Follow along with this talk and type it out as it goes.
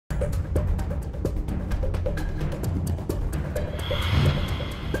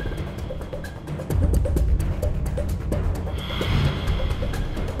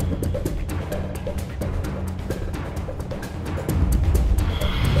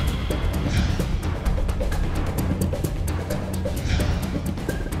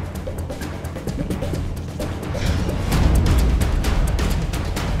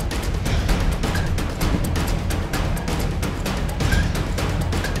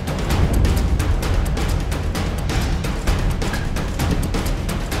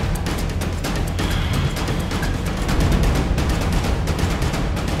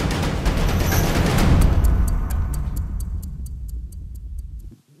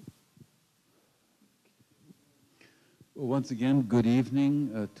Well, once again, good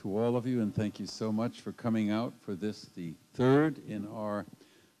evening to all of you, and thank you so much for coming out for this, the third in our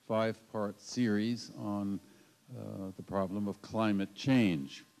five-part series on the problem of climate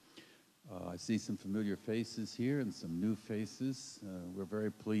change. I see some familiar faces here and some new faces. We're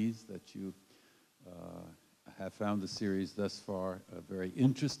very pleased that you have found the series thus far very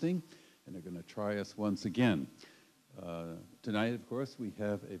interesting and are going to try us once again. Tonight, of course, we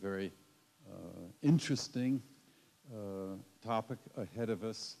have a very interesting topic ahead of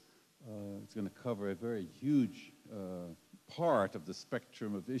us. It's going to cover a very huge part of the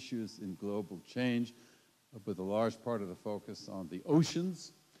spectrum of issues in global change, with a large part of the focus on the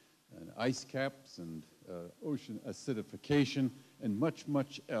oceans and ice caps and ocean acidification and much,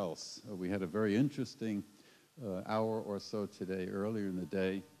 much else. We had a very interesting hour or so today, earlier in the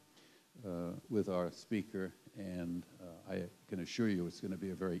day, with our speaker, and I can assure you it's going to be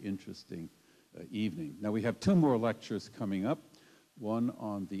a very interesting evening. Now, we have two more lectures coming up, one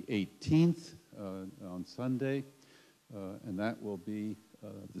on the 18th on Sunday, and that will be,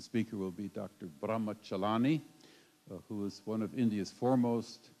 the speaker will be Dr. Brahma Chalani, who is one of India's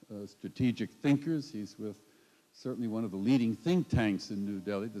foremost strategic thinkers. He's with certainly one of the leading think tanks in New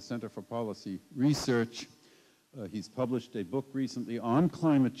Delhi, the Center for Policy Research. He's published a book recently on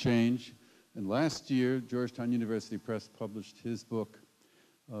climate change, and last year, Georgetown University Press published his book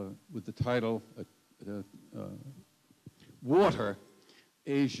with the title, Water,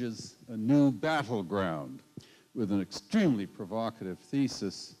 Asia's New Battleground, with an extremely provocative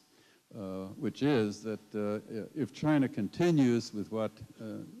thesis, which is that if China continues with what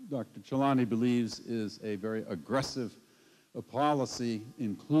Dr. Chalani believes is a very aggressive policy,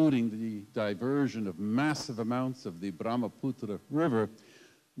 including the diversion of massive amounts of the Brahmaputra River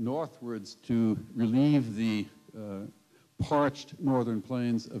northwards to relieve the parched northern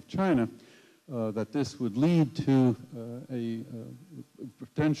plains of China, that this would lead to a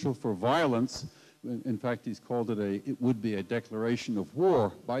potential for violence. In fact, he's called it it would be a declaration of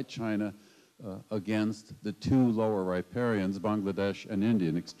war by China against the two lower riparians, Bangladesh and India.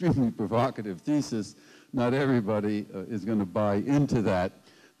 An extremely provocative thesis. Not everybody is going to buy into that,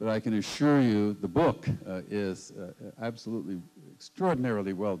 but I can assure you the book is absolutely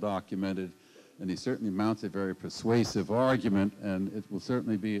extraordinarily well documented, and he certainly mounts a very persuasive argument, and it will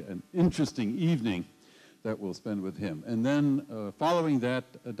certainly be an interesting evening that we'll spend with him. And then following that,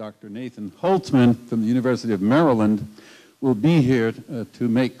 Dr. Nathan Holtzman from the University of Maryland will be here to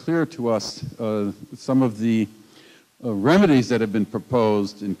make clear to us some of the remedies that have been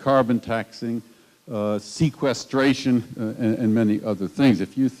proposed in carbon taxing, sequestration, and many other things.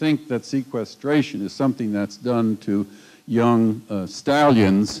 If you think that sequestration is something that's done to young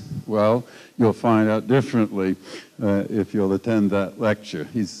stallions, well, you'll find out differently if you'll attend that lecture.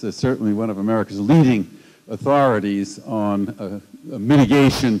 He's certainly one of America's leading authorities on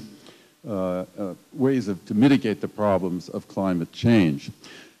mitigation, ways to mitigate the problems of climate change.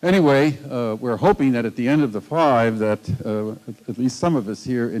 Anyway, we're hoping that at the end of the five that at least some of us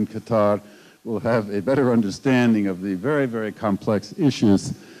here in Qatar will have a better understanding of the very, very complex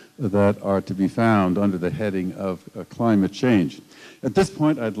issues that are to be found under the heading of climate change. At this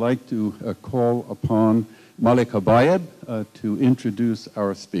point, I'd like to call upon Malik Abayeb to introduce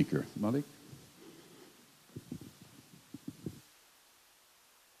our speaker. Malik?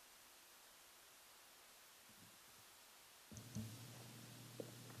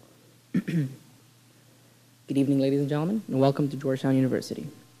 Good evening, ladies and gentlemen, and welcome to Georgetown University.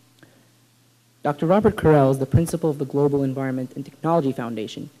 Dr. Robert Corell is the principal of the Global Environment and Technology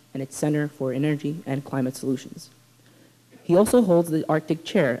Foundation and its Center for Energy and Climate Solutions. He also holds the Arctic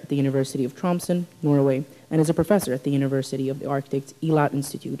Chair at the University of Tromsø, Norway, and is a professor at the University of the Arctic's Elat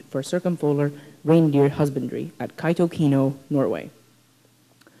Institute for Circumpolar Reindeer Husbandry at Kautokeino, Norway.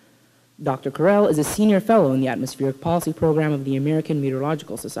 Dr. Corell is a senior fellow in the Atmospheric Policy Program of the American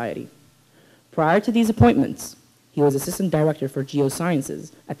Meteorological Society. Prior to these appointments, he was Assistant Director for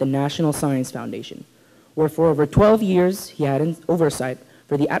Geosciences at the National Science Foundation, where for over 12 years he had oversight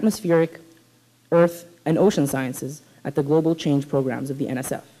for the atmospheric, earth, and ocean sciences at the Global Change Programs of the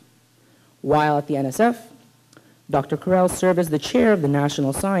NSF. While at the NSF, Dr. Corell served as the chair of the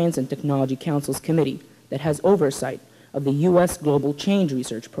National Science and Technology Council's committee that has oversight of the U.S. Global Change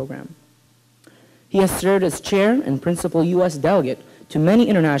Research Program. He has served as chair and principal U.S. delegate to many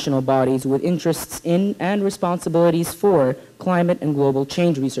international bodies with interests in and responsibilities for climate and global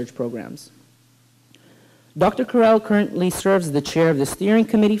change research programs. Dr. Corell currently serves as the chair of the Steering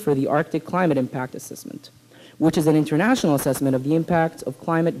Committee for the Arctic Climate Impact Assessment, which is an international assessment of the impact of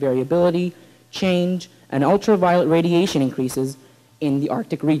climate variability, change, and ultraviolet radiation increases in the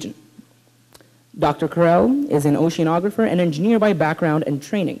Arctic region. Dr. Corell is an oceanographer and engineer by background and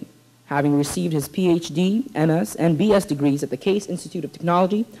training, having received his PhD, MS, and BS degrees at the Case Institute of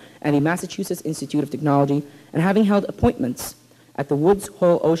Technology and the Massachusetts Institute of Technology, and having held appointments at the Woods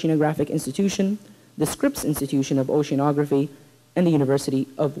Hole Oceanographic Institution, the Scripps Institution of Oceanography, and the University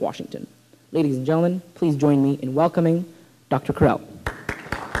of Washington. Ladies and gentlemen, please join me in welcoming Dr. Corell.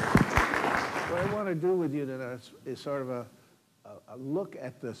 What I want to do with you today is sort of a look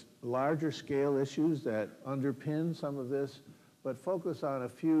at the larger scale issues that underpin some of this, but focus on a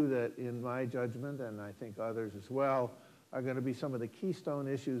few that, in my judgment, and I think others as well, are going to be some of the keystone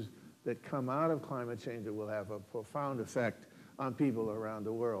issues that come out of climate change that will have a profound effect on people around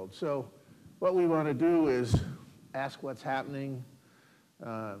the world. So what we want to do is ask what's happening,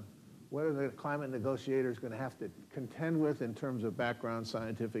 what are the climate negotiators going to have to contend with in terms of background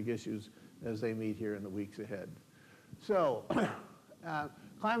scientific issues as they meet here in the weeks ahead. So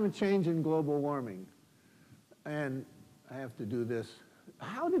climate change and global warming. And I have to do this.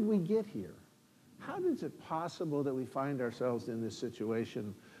 How did we get here? How is it possible that we find ourselves in this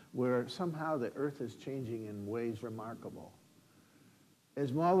situation where somehow the Earth is changing in ways remarkable?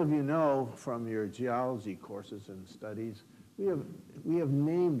 As all of you know from your geology courses and studies, we have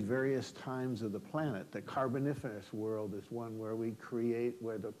named various times of the planet. The Carboniferous world is one where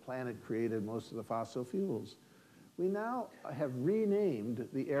where the planet created most of the fossil fuels. We now have renamed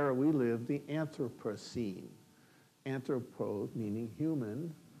the era we live the Anthropocene. Anthropo, meaning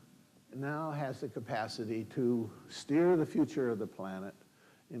human, now has the capacity to steer the future of the planet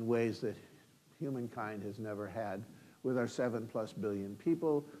in ways that humankind has never had, with our 7+ billion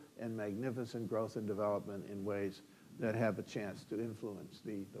people and magnificent growth and development in ways that have a chance to influence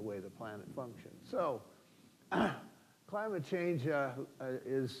the way the planet functions. So climate change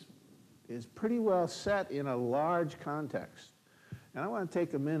is pretty well set in a large context. And I want to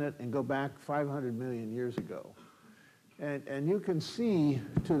take a minute and go back 500 million years ago. And you can see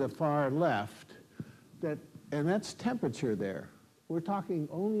to the far left that, and that's temperature there. We're talking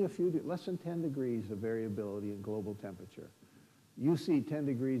only less than 10 degrees of variability in global temperature. You see 10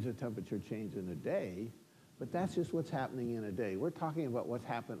 degrees of temperature change in a day, but that's just what's happening in a day. We're talking about what's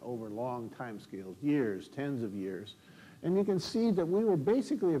happened over long time scales, years, tens of years. And you can see that we were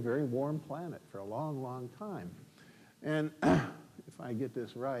basically a very warm planet for a long, long time. And if I get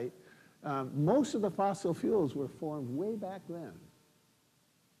this right, most of the fossil fuels were formed way back then.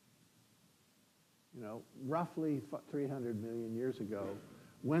 You know, roughly 300 million years ago,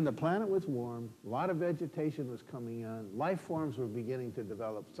 when the planet was warm, a lot of vegetation was coming on, life forms were beginning to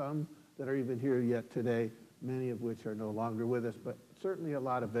develop, some that are even here yet today, many of which are no longer with us, but certainly a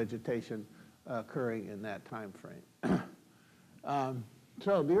lot of vegetation occurring in that time frame.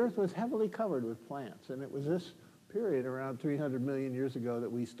 So the Earth was heavily covered with plants, and it was this period around 300 million years ago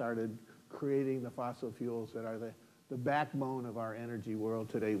that we started creating the fossil fuels that are the backbone of our energy world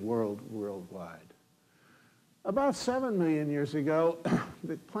today, worldwide. About 7 million years ago,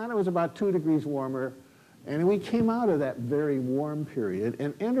 the planet was about 2 degrees warmer, and we came out of that very warm period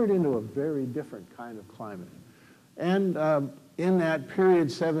and entered into a very different kind of climate. And in that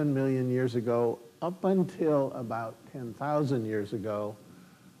period 7 million years ago, up until about 10,000 years ago,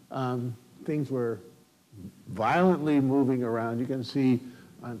 things were violently moving around. You can see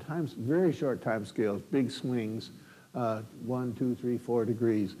on very short time scales, big swings, 1, 2, 3, 4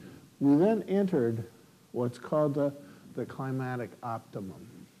 degrees. We then entered what's called the climatic optimum.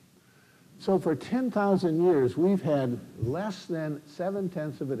 So for 10,000 years, we've had less than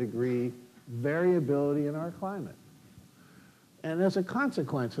 0.7 of a degree variability in our climate. And as a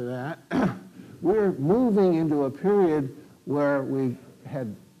consequence of that, we're moving into a period where we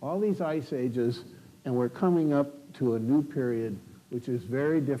had all these ice ages, and we're coming up to a new period which is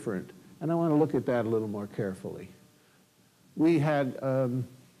very different. And I want to look at that a little more carefully. We had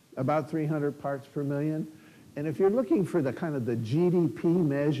about 300 parts per million. And if you're looking for the kind of the GDP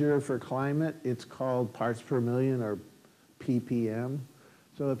measure for climate, it's called parts per million, or ppm.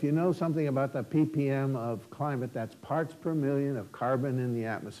 So if you know something about the ppm of climate, that's parts per million of carbon in the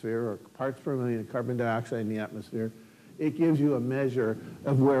atmosphere, or parts per million of carbon dioxide in the atmosphere. It gives you a measure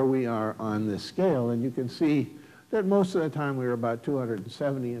of where we are on this scale. And you can see that most of the time we were about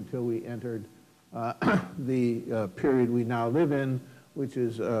 270 until we entered the period we now live in, which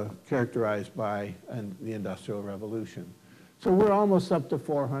is characterized by the Industrial Revolution. So we're almost up to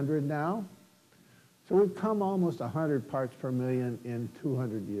 400 now. So we've come almost 100 parts per million in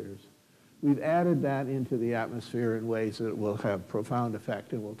 200 years. We've added that into the atmosphere in ways that will have profound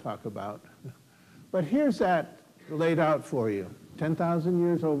effect, and we'll talk about. But here's that laid out for you. 10,000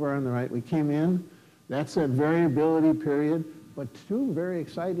 years over on the right, we came in. That's that variability period, but two very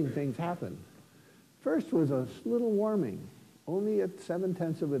exciting things happened. First was a little warming, only at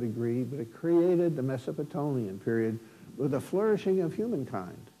 0.7 of a degree, but it created the Mesopotamian period with a flourishing of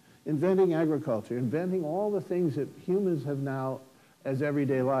humankind, inventing agriculture, inventing all the things that humans have now as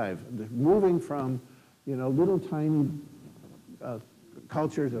everyday life, moving from, little tiny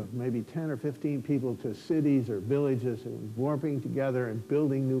cultures of maybe 10 or 15 people to cities or villages and warping together and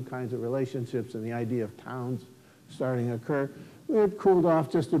building new kinds of relationships, and the idea of towns starting to occur. We had cooled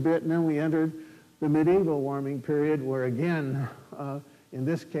off just a bit, and then we entered the medieval warming period where, again, in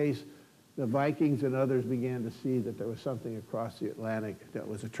this case, the Vikings and others began to see that there was something across the Atlantic that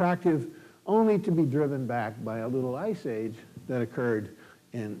was attractive, only to be driven back by a little ice age that occurred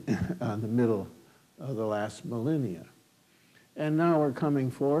in the middle of the last millennia. And now we're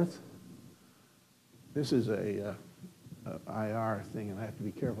coming forth. This is a IR thing, and I have to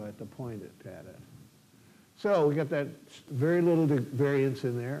be careful. I have to point it at it. So we got that very little variance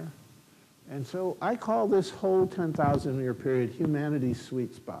in there. And so I call this whole 10,000-year period humanity's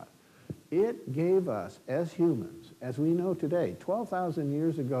sweet spot. It gave us, as humans, as we know today, 12,000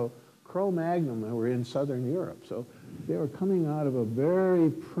 years ago, Cro-Magnon were in southern Europe. So they were coming out of a very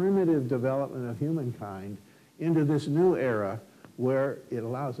primitive development of humankind into this new era where it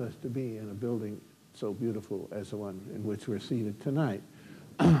allows us to be in a building so beautiful as the one in which we're seated tonight.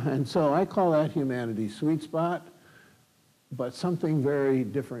 And so I call that humanity's sweet spot, but something very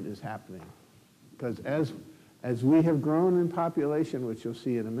different is happening. Because as we have grown in population, which you'll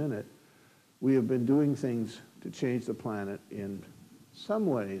see in a minute, we have been doing things to change the planet in some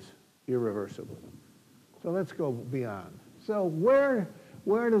ways irreversibly. So let's go beyond. So where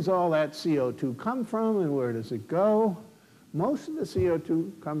does all that CO2 come from, and where does it go? Most of the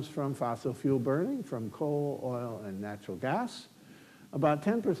CO2 comes from fossil fuel burning, from coal, oil, and natural gas. About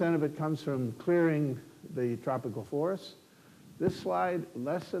 10% of it comes from clearing the tropical forests. This slide,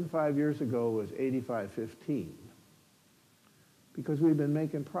 less than 5 years ago, was 85-15, because we've been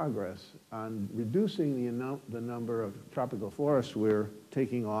making progress on reducing the number of tropical forests we're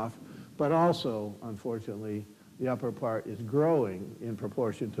taking off, but also, unfortunately, the upper part is growing in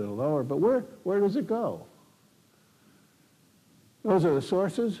proportion to the lower. But where does it go? Those are the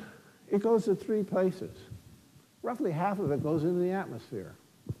sources. It goes to 3 places. Roughly half of it goes into the atmosphere.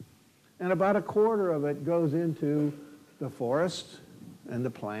 And about a quarter of it goes into the forests and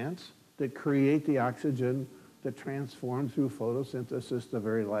the plants that create the oxygen that transforms through photosynthesis the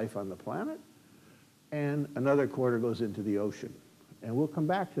very life on the planet. And another quarter goes into the ocean. And we'll come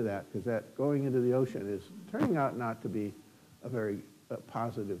back to that, because that going into the ocean is turning out not to be a very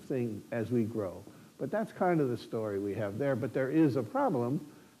positive thing as we grow. But that's kind of the story we have there. But there is a problem,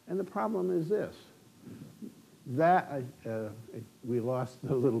 and the problem is this. We lost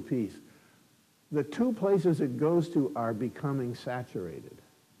a little piece. The 2 places it goes to are becoming saturated.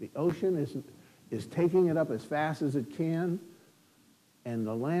 The ocean is taking it up as fast as it can, and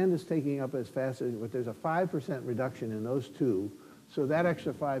the land is taking up as fast as, but there's a 5% reduction in those 2, so that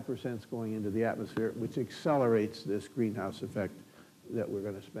extra 5% is going into the atmosphere, which accelerates this greenhouse effect that we're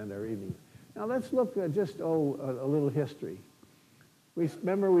going to spend our evening. Now let's look at just a little history.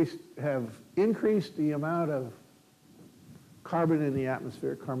 Remember, we have increased the amount of carbon in the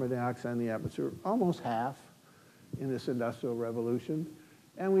atmosphere, carbon dioxide in the atmosphere, almost half in this industrial revolution.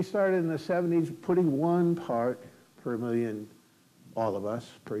 And we started in the 70s putting 1 part per million, all of us,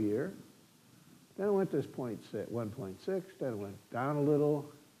 per year. Then it went to 1.6, then it went down a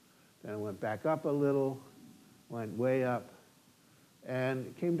little, then it went back up a little, went way up, and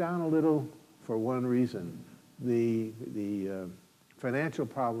it came down a little for one reason. The financial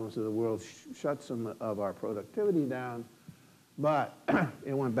problems of the world shut some of our productivity down, but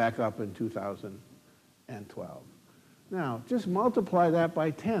it went back up in 2012. Now, just multiply that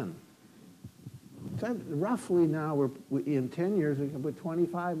by 10. So roughly now, in 10 years, we can put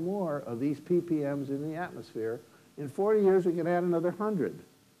 25 more of these ppms in the atmosphere. In 40 years, we can add another 100.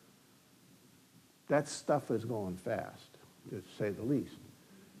 That stuff is going fast, to say the least.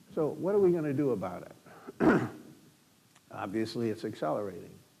 So what are we going to do about it? Obviously, it's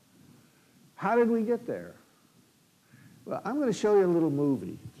accelerating. How did we get there? Well, I'm going to show you a little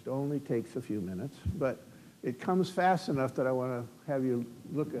movie. It only takes a few minutes, but it comes fast enough that I want to have you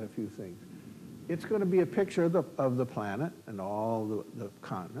look at a few things. It's going to be a picture of the planet and all the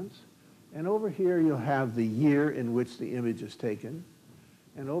continents. And over here, you'll have the year in which the image is taken.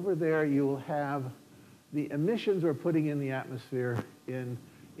 And over there, you'll have the emissions we're putting in the atmosphere in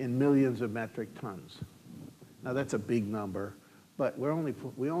millions of metric tons. Now, that's a big number, but we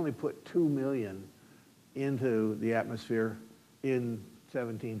only put 2 million into the atmosphere in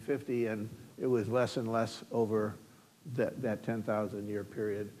 1750, and it was less and less over that 10,000-year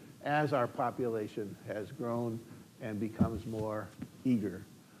period. as our population has grown and becomes more eager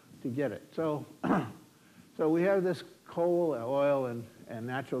to get it. So, so we have this coal, oil, and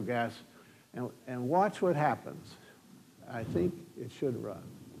natural gas, and watch what happens. I think it should run.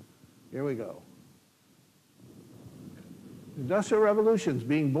 Here we go. Industrial revolutions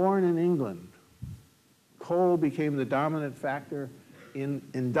being born in England. Coal became the dominant factor in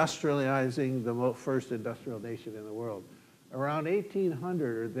industrializing the first industrial nation in the world. Around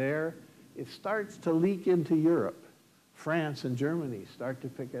 1800 or there, it starts to leak into Europe. France and Germany start to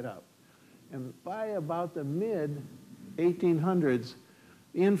pick it up. And by about the mid-1800s,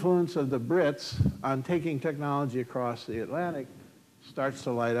 the influence of the Brits on taking technology across the Atlantic starts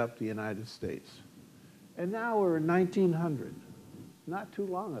to light up the United States. And now we're in 1900, not too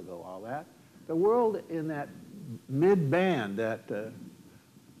long ago, all that. The world in that mid-band that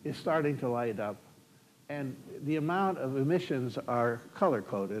is starting to light up, and the amount of emissions are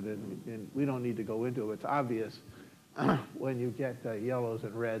color-coded, and we don't need to go into it. It's obvious when you get yellows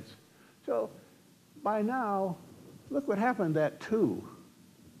and reds. So by now, look what happened at 2.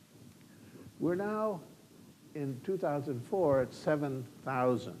 We're now, in 2004, at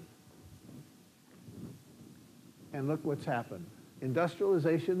 7,000. And look what's happened.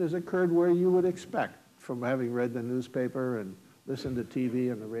 Industrialization has occurred where you would expect from having read the newspaper and listened to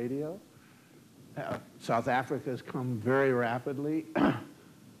TV and the radio. South Africa has come very rapidly.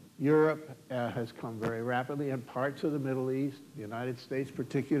 Europe has come very rapidly, and parts of the Middle East, the United States,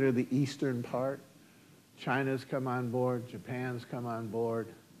 particularly the eastern part. China's come on board, Japan's come on board,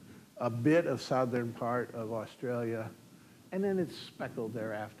 a bit of southern part of Australia, and then it's speckled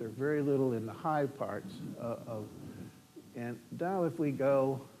thereafter, very little in the high parts of. And now if we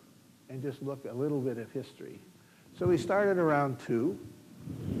go and just look a little bit of history. So we started around 2,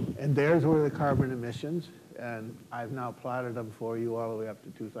 and there's where the carbon emissions, and I've now plotted them for you all the way up to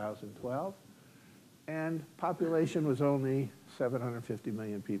 2012. And population was only 750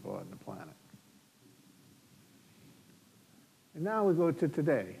 million people on the planet. And now we go to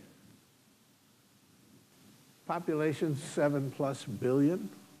today. Population 7+ billion.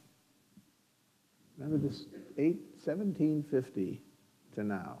 Remember this 1750 to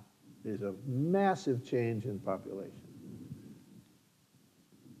now is a massive change in population.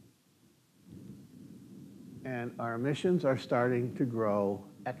 And our emissions are starting to grow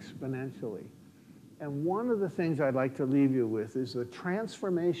exponentially. And one of the things I'd like to leave you with is the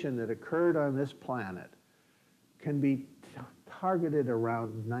transformation that occurred on this planet can be targeted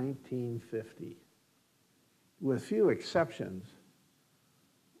around 1950. With few exceptions,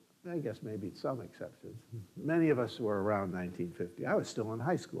 I guess maybe some exceptions. Many of us were around 1950. I was still in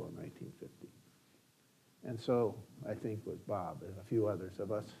high school in 1950. And so I think with Bob and a few others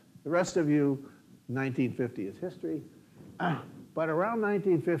of us. The rest of you, 1950 is history. But around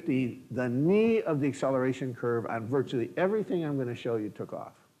 1950, the knee of the acceleration curve on virtually everything I'm going to show you took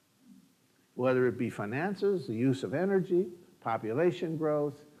off. Whether it be finances, the use of energy, population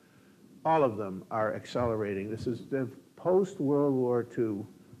growth, all of them are accelerating. This is the post-World War II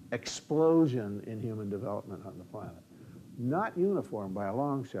explosion in human development on the planet. Not uniform by a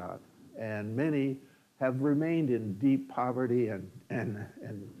long shot, and many have remained in deep poverty and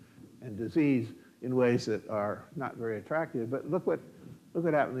disease in ways that are not very attractive. But look what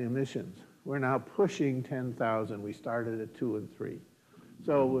happened to the emissions. We're now pushing 10,000. We started at 2 and 3.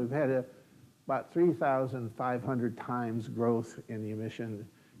 So we've had about 3,500 times growth in the emission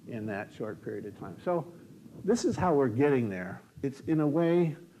in that short period of time. So this is how we're getting there. It's in a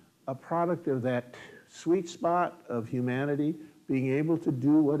way a product of that sweet spot of humanity being able to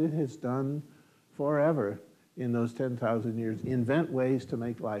do what it has done forever in those 10,000 years, invent ways to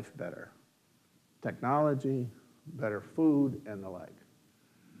make life better. Technology, better food, and the like.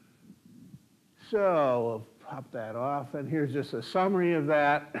 So we'll pop that off, and here's just a summary of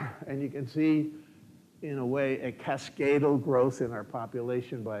that. And you can see, in a way, a cascadal growth in our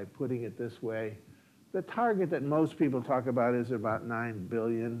population by putting it this way. The target that most people talk about is about 9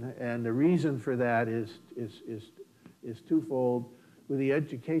 billion, and the reason for that is twofold. With the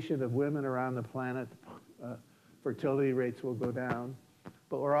education of women around the planet, fertility rates will go down,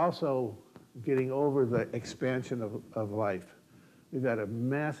 but we're also getting over the expansion of life. We've got a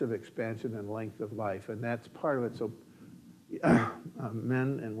massive expansion in length of life, and that's part of it. So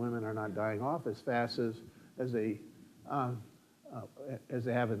men and women are not dying off as fast as they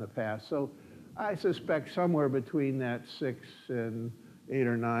have in the past. So I suspect somewhere between that 6 and 8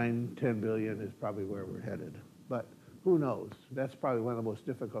 or 9, 10 billion is probably where we're headed. But who knows? That's probably one of the most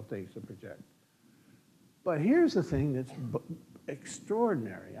difficult things to project. But here's the thing that's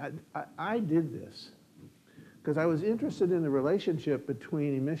extraordinary. I did this. because I was interested in the relationship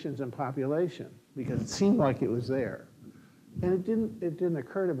between emissions and population, because it seemed like it was there. And it didn't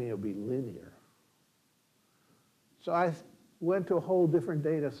occur to me it would be linear. So I went to a whole different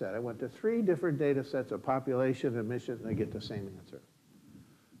data set. I went to 3 different data sets of population, emissions, and I get the same answer.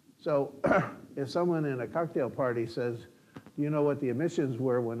 So if someone in a cocktail party says, do you know what the emissions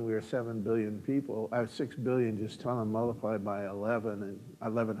were when we were 7 billion people? 6 billion, just tell them multiply by 11 and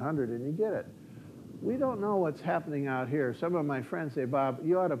 1,100 and you get it. We don't know what's happening out here. Some of my friends say, Bob,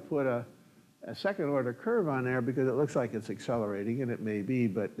 you ought to put a second order curve on there because it looks like it's accelerating, and it may be,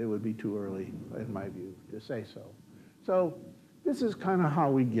 but it would be too early, in my view, to say so. So this is kind of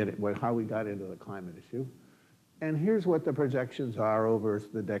how we get it, how we got into the climate issue. And here's what the projections are over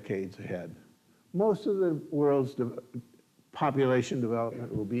the decades ahead. Most of the world's population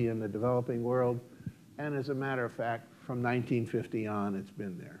development will be in the developing world, and as a matter of fact, from 1950 on, it's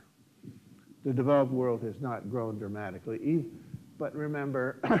been there. The developed world has not grown dramatically, but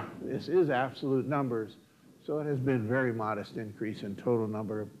remember, this is absolute numbers, so it has been very modest increase in total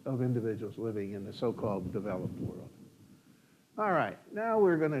number of individuals living in the so-called developed world. All right, now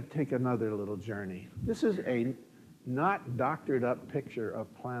we're going to take another little journey. This is a not doctored up picture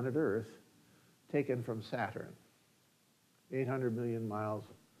of planet Earth taken from Saturn, 800 million miles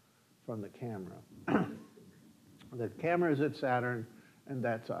from the camera. The camera is at Saturn, and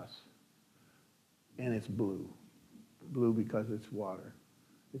that's us. And it's blue. Blue because it's water.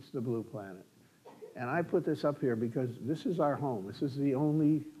 It's the blue planet. And I put this up here because this is our home. This is the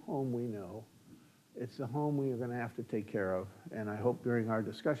only home we know. It's the home we are going to have to take care of. And I hope during our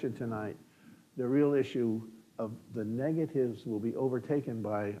discussion tonight, the real issue of the negatives will be overtaken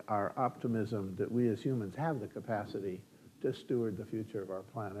by our optimism that we as humans have the capacity to steward the future of our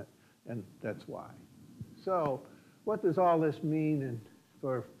planet, and that's why. So what does all this mean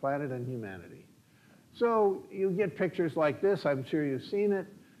for planet and humanity? So you get pictures like this. I'm sure you've seen it.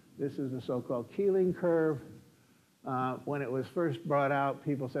 This is the so-called Keeling curve. When it was first brought out,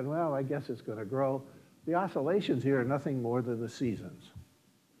 people said, well, I guess it's going to grow. The oscillations here are nothing more than the seasons.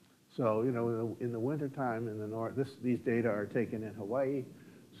 So, you know, in the wintertime in the north, these data are taken in Hawaii,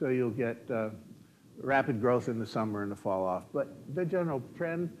 so you'll get rapid growth in the summer and the fall off. But the general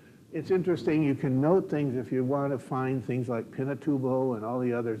trend, it's interesting. You can note things if you want to find things like Pinatubo and all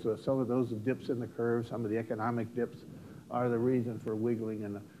the others. Some of those dips in the curve, some of the economic dips are the reason for wiggling,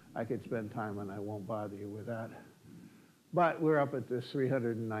 and I could spend time and I won't bother you with that. But we're up at this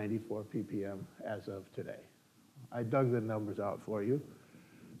 394 ppm as of today. I dug the numbers out for you.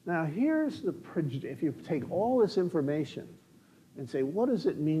 Now here's the, if you take all this information and say, what does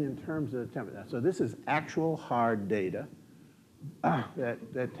it mean in terms of the temperature? So this is actual hard data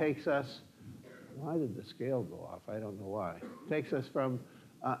that takes us, why did the scale go off? I don't know why. Takes us from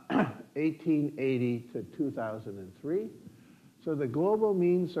 1880 to 2003. So the global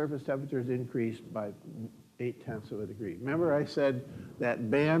mean surface temperatures increased by 0.8 of a degree. Remember I said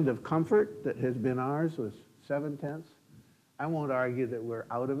that band of comfort that has been ours was 0.7? I won't argue that we're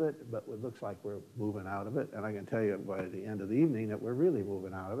out of it, but it looks like we're moving out of it. And I can tell you by the end of the evening that we're really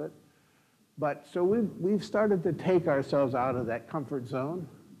moving out of it. But so we've started to take ourselves out of that comfort zone.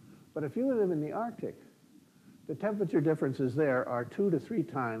 But if you live in the Arctic, the temperature differences there are 2 to 3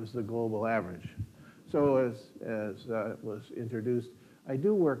 times the global average. So as was introduced, I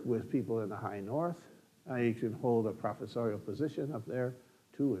do work with people in the high north. I can hold a professorial position up there,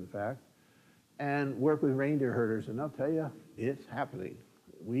 too, in fact, and work with reindeer herders, and I'll tell you, it's happening.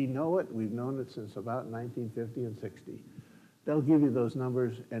 We know it. We've known it since about 1950 and 60. They'll give you those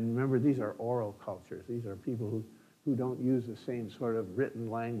numbers, and remember, these are oral cultures. These are people who don't use the same sort of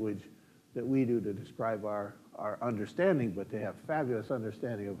written language that we do to describe our understanding, but they have fabulous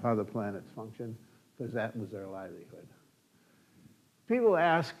understanding of how the planets function, because that was their livelihood. People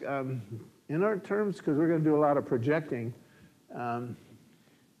ask, in our terms, because we're going to do a lot of projecting,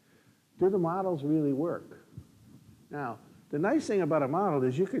 do the models really work? Now, the nice thing about a model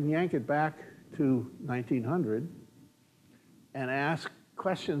is you can yank it back to 1900 and ask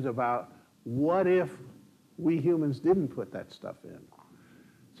questions about what if we humans didn't put that stuff in.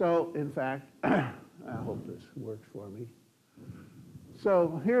 So, in fact, I hope this works for me.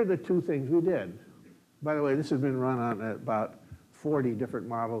 So here are the 2 things we did. By the way, this has been run on about 40 different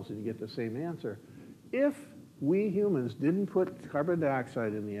models and you get the same answer. If we humans didn't put carbon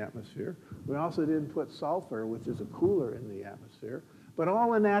dioxide in the atmosphere, we also didn't put sulfur, which is a cooler, in the atmosphere, but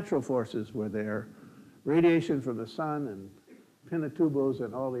all the natural forces were there, radiation from the sun and Pinatubos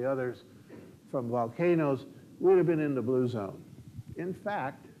and all the others from volcanoes, we would have been in the blue zone. In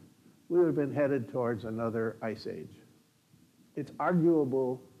fact, we would have been headed towards another ice age. It's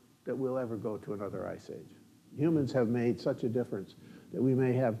arguable that we'll ever go to another ice age. Humans have made such a difference that we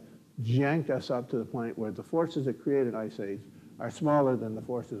may have janked us up to the point where the forces that created ice age are smaller than the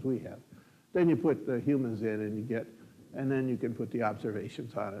forces we have. Then you put the humans in and then you can put the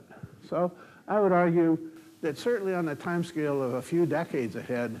observations on it. So I would argue that certainly on the time scale of a few decades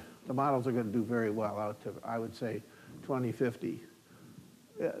ahead, the models are going to do very well out to, I would say, 2050.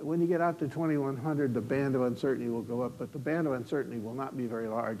 When you get out to 2100, the band of uncertainty will go up, but the band of uncertainty will not be very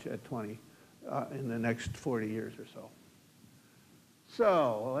large at in the next 40 years or so.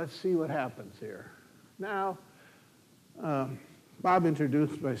 So let's see what happens here. Now, Bob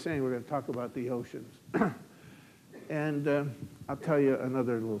introduced by saying we're going to talk about the oceans. And I'll tell you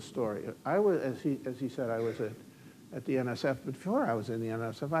another little story. I was, as he said, I was at the NSF. But before I was in the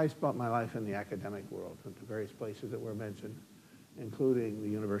NSF, I spent my life in the academic world, went to various places that were mentioned, including the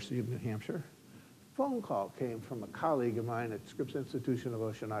University of New Hampshire. A phone call came from a colleague of mine at Scripps Institution of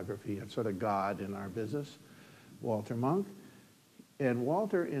Oceanography, a sort of god in our business, Walter Monk. And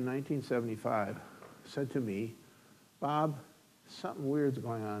Walter, in 1975, said to me, Bob, something weird's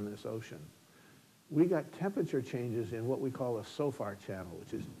going on in this ocean. We got temperature changes in what we call a SOFAR channel,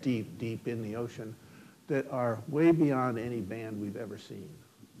 which is deep, deep in the ocean, that are way beyond any band we've ever seen.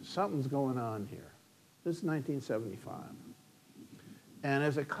 Something's going on here. This is 1975. And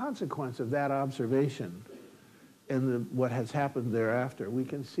as a consequence of that observation and what has happened thereafter, we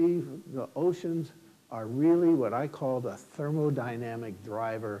can see the oceans are really what I call the thermodynamic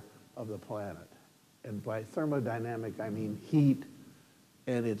driver of the planet. And by thermodynamic, I mean heat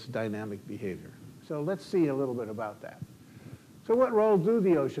and its dynamic behavior. So let's see a little bit about that. So what role do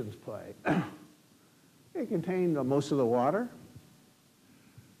the oceans play? They contain most of the water.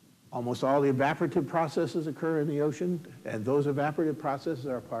 Almost all the evaporative processes occur in the ocean, and those evaporative processes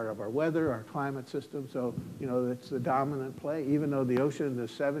are part of our weather, our climate system. So, you know, it's the dominant play. Even though the ocean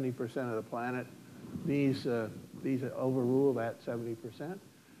is 70% of the planet, these overrule that 70%.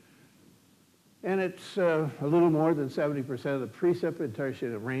 And it's a little more than 70% of the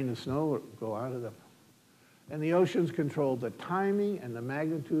precipitation of rain and snow go out of them. And the oceans control the timing and the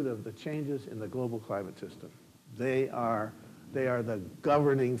magnitude of the changes in the global climate system. They are the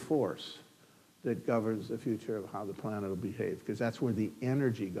governing force that governs the future of how the planet will behave, because that's where the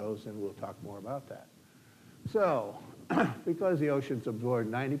energy goes, and we'll talk more about that. So, because the oceans absorb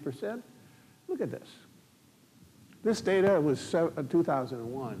 90%, look at this. This data was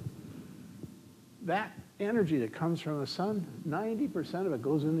 2001. That energy that comes from the sun, 90% of it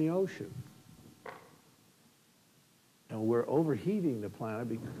goes in the ocean. And we're overheating the planet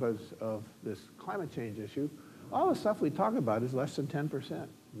because of this climate change issue. All the stuff we talk about is less than 10%.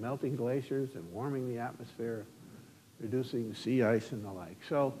 Melting glaciers and warming the atmosphere, reducing sea ice and the like.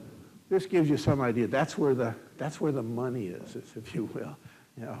 So this gives you some idea. That's where the money is, if you will.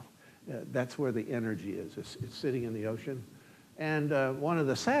 You know, that's where the energy is. It's sitting in the ocean. And one of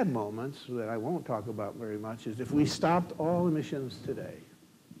the sad moments that I won't talk about very much is if we stopped all emissions today,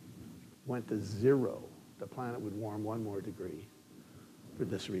 went to zero, the planet would warm 1 more degree for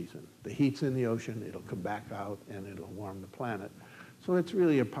this reason. The heat's in the ocean, it'll come back out, and it'll warm the planet. So it's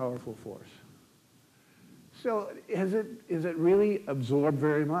really a powerful force. So is it really absorbed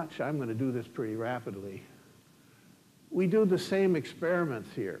very much? I'm going to do this pretty rapidly. We do the same experiments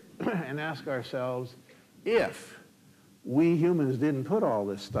here and ask ourselves, if we humans didn't put all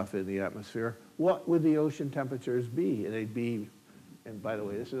this stuff in the atmosphere, what would the ocean temperatures be? And they'd be, and by the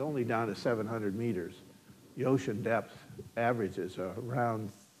way, this is only down to 700 meters. The ocean depth averages around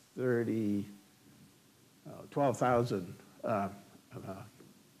 12,000,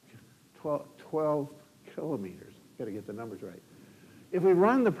 12 kilometers. Got to get the numbers right. If we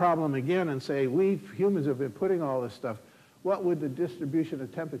run the problem again and say, we humans have been putting all this stuff, what would the distribution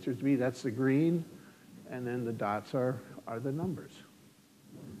of temperatures be? That's the green, and then the dots are the numbers.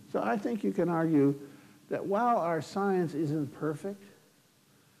 So I think you can argue that while our science isn't perfect,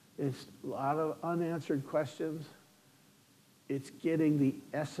 it's a lot of unanswered questions, it's getting the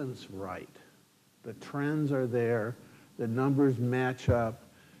essence right. The trends are there, the numbers match up,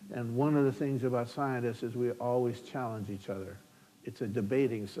 and one of the things about scientists is we always challenge each other. It's a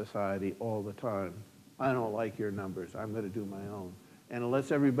debating society all the time. I don't like your numbers, I'm going to do my own. And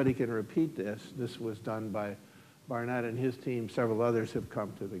unless everybody can repeat this was done by Barnett and his team. Several others have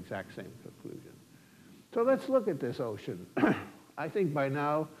come to the exact same conclusion. So let's look at this ocean. I think by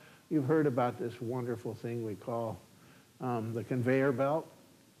now you've heard about this wonderful thing we call the conveyor belt.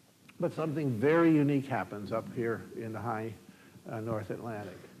 But something very unique happens up here in the high North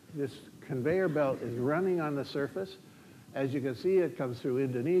Atlantic. This conveyor belt is running on the surface. As you can see, it comes through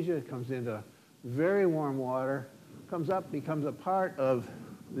Indonesia, it comes into very warm water, comes up, becomes a part of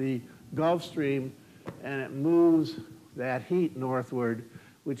the Gulf Stream, and it moves that heat northward,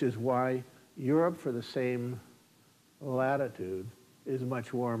 which is why Europe, for the same latitude, is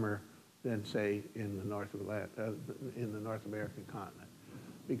much warmer than, say, in the North American continent,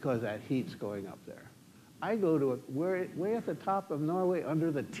 because that heat's going up there. I go to way at the top of Norway,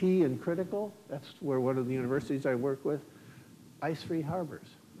 under the T in critical. That's where one of the universities I work with. Ice-free harbors.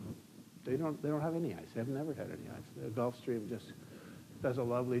 They don't have any ice. They've never had any ice. The Gulf Stream just does a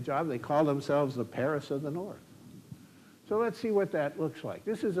lovely job. They call themselves the Paris of the North. So let's see what that looks like.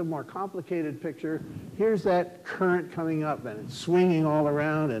 This is a more complicated picture. Here's that current coming up, and it's swinging all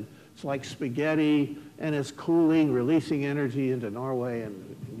around, and it's like spaghetti, and it's cooling, releasing energy into Norway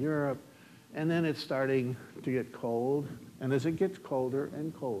and Europe. And then it's starting to get cold, and as it gets colder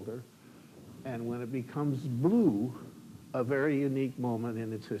and colder, and when it becomes blue, a very unique moment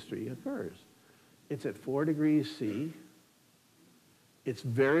in its history occurs. It's at 4 degrees C. It's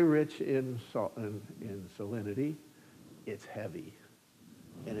very rich in salinity. It's heavy,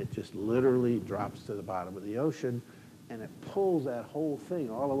 and it just literally drops to the bottom of the ocean, and it pulls that whole thing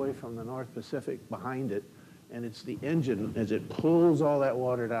all the way from the North Pacific behind it, and it's the engine as it pulls all that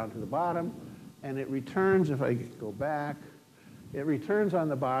water down to the bottom, and it returns, if I go back, it returns on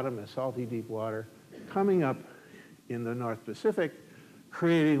the bottom as salty deep water, coming up in the North Pacific,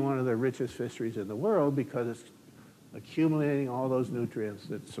 creating one of the richest fisheries in the world because it's accumulating all those nutrients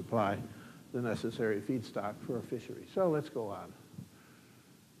that supply the necessary feedstock for a fishery. So let's go on.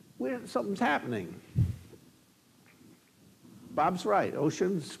 Something's happening. Bob's right.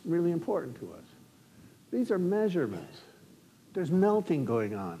 Ocean's really important to us. These are measurements. There's melting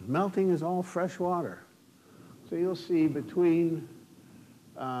going on. Melting is all fresh water. So you'll see between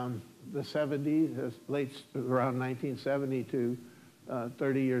the 70s, around 1970 to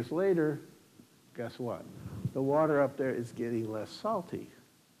 30 years later, guess what? The water up there is getting less salty.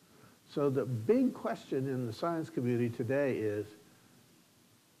 So the big question in the science community today is,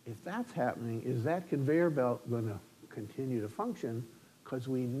 if that's happening, is that conveyor belt going to continue to function? Because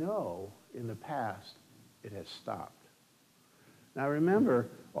we know in the past it has stopped. Now remember,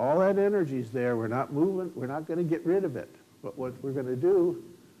 all that energy's there. We're not moving. We're not going to get rid of it. But what we're going to do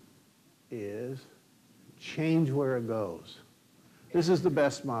is change where it goes. This is the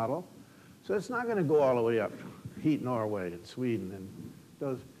best model. So it's not going to go all the way up, heat Norway and Sweden and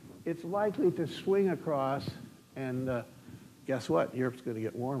those. It's likely to swing across, and guess what? Europe's going to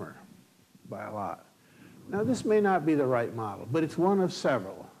get warmer by a lot. Now, this may not be the right model, but it's one of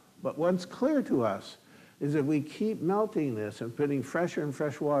several. But what's clear to us is if we keep melting this and putting fresher and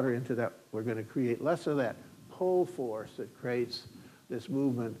fresh water into that, we're going to create less of that pull force that creates this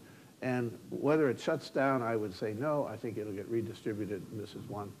movement. And whether it shuts down, I would say no. I think it'll get redistributed, and this is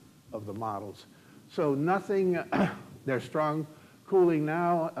one of the models. So nothing, there's strong cooling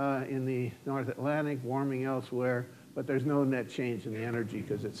now in the North Atlantic, warming elsewhere, but there's no net change in the energy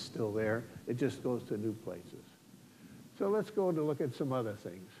because it's still there. It just goes to new places. So let's go to look at some other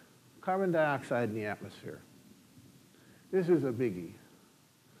things. Carbon dioxide in the atmosphere. This is a biggie.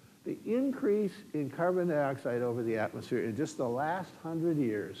 The increase in carbon dioxide over the atmosphere in just the last 100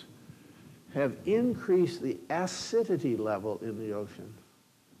 years have increased the acidity level in the ocean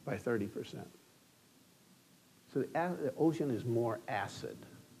by 30%. So the ocean is more acid.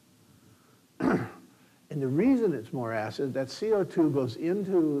 And the reason it's more acid, that CO2 goes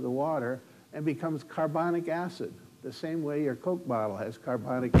into the water and becomes carbonic acid, the same way your Coke bottle has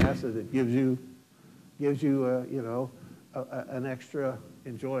carbonic acid that gives you an extra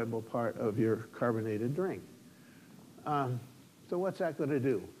enjoyable part of your carbonated drink. So what's that going to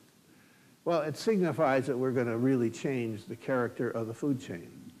do? Well, it signifies that we're going to really change the character of the food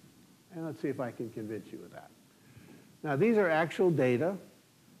chain. And let's see if I can convince you of that. Now, these are actual data.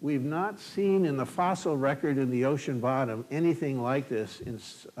 We've not seen in the fossil record in the ocean bottom anything like this in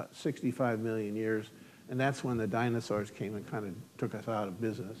 65 million years, and that's when the dinosaurs came and kind of took us out of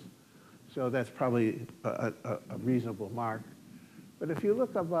business. So that's probably a reasonable mark. But if you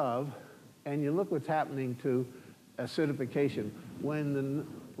look above, and you look what's happening to acidification, when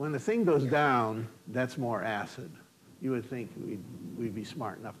the thing goes down, that's more acid. You would think we'd be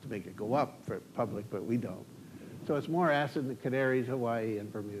smart enough to make it go up for public, but we don't. So it's more acid in the Canaries, Hawaii,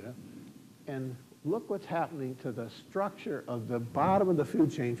 and Bermuda. And look what's happening to the structure of the bottom of the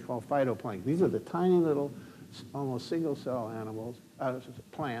food chain called phytoplankton. These are the tiny little, almost single-cell animals,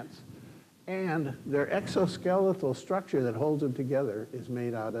 plants, and their exoskeletal structure that holds them together is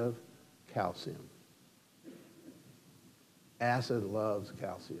made out of calcium. Acid loves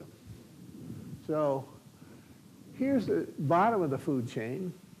calcium. So here's the bottom of the food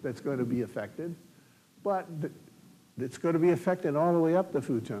chain that's going to be affected, but it's going to be affected all the way up the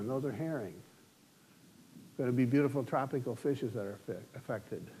food chain. Those are herring. Going to be beautiful tropical fishes that are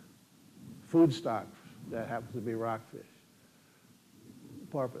affected. Food stock that happens to be rockfish,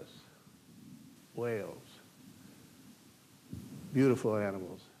 porpoise, whales, beautiful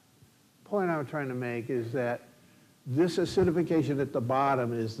animals. The point I'm trying to make is that this acidification at the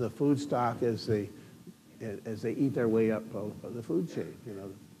bottom is the food stock as they eat their way up the food chain. You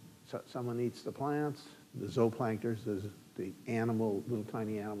know, someone eats the plants, the zooplankton, the animal, little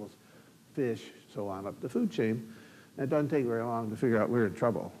tiny animals, fish, so on up the food chain. And it doesn't take very long to figure out we're in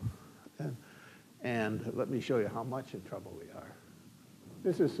trouble. And let me show you how much in trouble we are.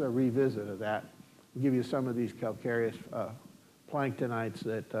 This is a revisit of that. I'll give you some of these calcareous planktonites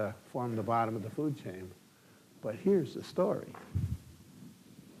that form the bottom of the food chain. But here's the story.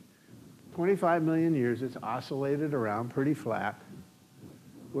 25 million years, it's oscillated around pretty flat.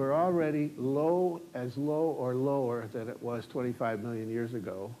 We're already low or lower than it was 25 million years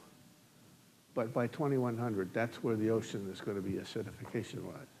ago. But by 2100, that's where the ocean is going to be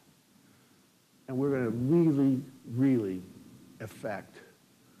acidification-wise. And we're going to really, really affect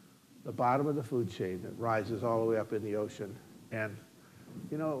the bottom of the food chain that rises all the way up in the ocean. And,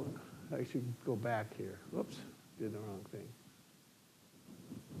 you know, I should go back here. Whoops, did the wrong thing.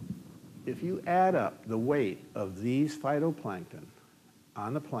 If you add up the weight of these phytoplankton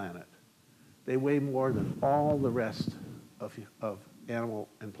on the planet, they weigh more than all the rest of animal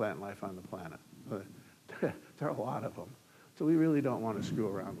and plant life on the planet. There are a lot of them. So we really don't want to screw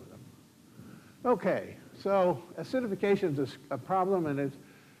around with them. Okay, so acidification is a problem,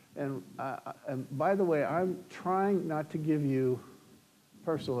 and by the way, I'm trying not to give you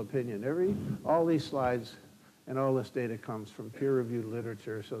personal opinion. All these slides and all this data comes from peer-reviewed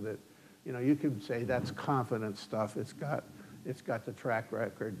literature, so that you can say that's confident stuff. It's got the track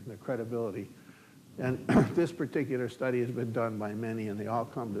record and the credibility. And this particular study has been done by many, and they all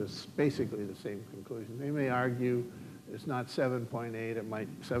come to basically the same conclusion. They may argue it's not 7.8, it might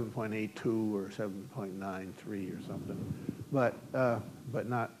 7.82 or 7.93 or something, but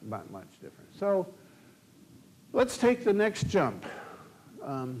not much different. So let's take the next jump.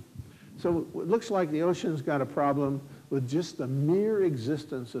 So it looks like the ocean's got a problem with just the mere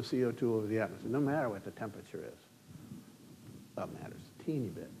existence of CO2 over the atmosphere, no matter what the temperature is. That matters a teeny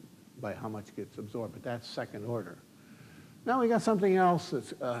bit by how much gets absorbed, but that's second order. Now we got something else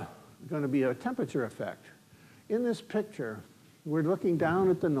that's going to be a temperature effect. In this picture, we're looking down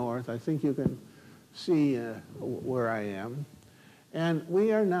at the north. I think you can see where I am. And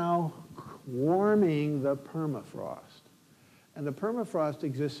we are now warming the permafrost. And the permafrost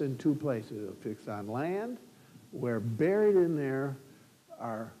exists in two places. It exists on land, where buried in there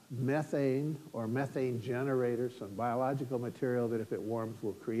are methane or methane generators, some biological material that if it warms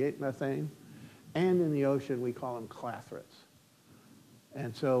will create methane. And in the ocean, we call them clathrates.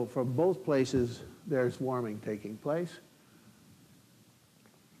 And so from both places, there's warming taking place.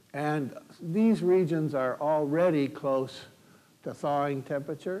 And these regions are already close to thawing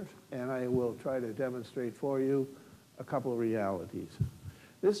temperatures, and I will try to demonstrate for you a couple of realities.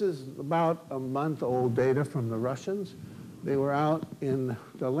 This is about a month-old data from the Russians. They were out in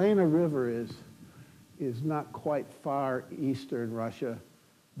the Lena River is not quite far eastern Russia,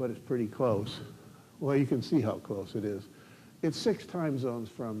 but it's pretty close. Well, you can see how close it is. It's 6 time zones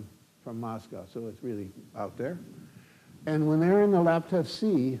from Moscow, so it's really out there. And when they're in the Laptev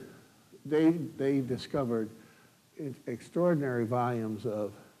Sea, they discovered extraordinary volumes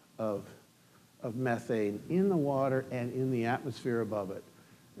of methane in the water and in the atmosphere above it.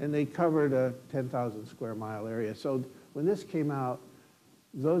 And they covered a 10,000 square mile area. So when this came out,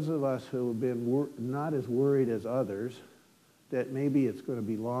 those of us who have been not as worried as others that maybe it's going to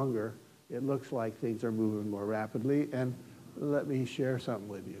be longer, it looks like things are moving more rapidly. And let me share something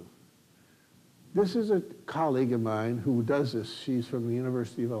with you. This is a colleague of mine who does this. She's from the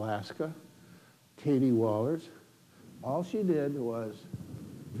University of Alaska, Katie Wallers. All she did was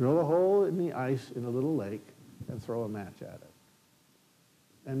drill a hole in the ice in a little lake and throw a match at it.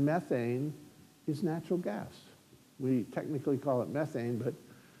 And methane is natural gas. We technically call it methane, but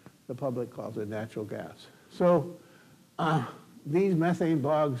the public calls it natural gas. So these methane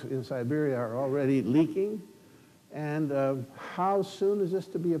bogs in Siberia are already leaking. And how soon is this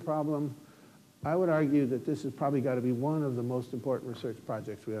to be a problem? I would argue that this has probably got to be one of the most important research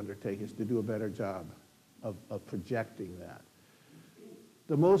projects we undertake, is to do a better job of projecting that.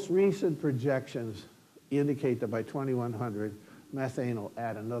 The most recent projections indicate that by 2100, methane will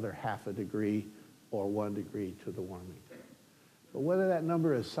add another ½ degree or 1 degree to the warming. But whether that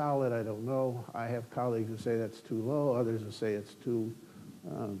number is solid, I don't know. I have colleagues who say that's too low. Others who say it's too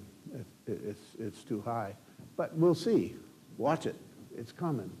high. But we'll see. Watch it. It's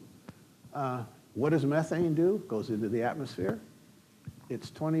coming. What does methane do? Goes into the atmosphere. It's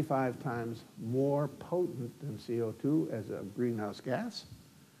 25 times more potent than CO2 as a greenhouse gas.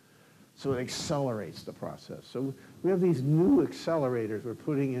 So it accelerates the process. So we have these new accelerators we're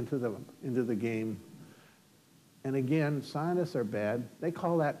putting into the game. And again, scientists are bad. They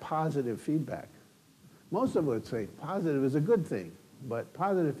call that positive feedback. Most of us would say positive is a good thing, but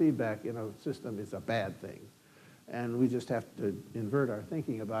positive feedback in a system is a bad thing. And we just have to invert our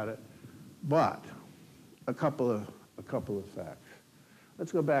thinking about it. But a couple of facts.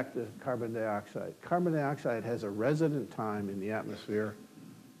 Let's go back to carbon dioxide. Carbon dioxide has a resident time in the atmosphere,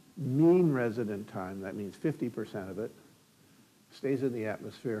 mean resident time, that means 50% of it, stays in the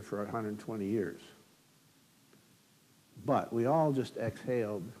atmosphere for 120 years. But we all just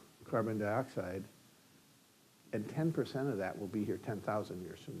exhaled carbon dioxide, and 10% of that will be here 10,000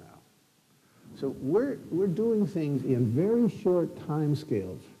 years from now. So we're doing things in very short time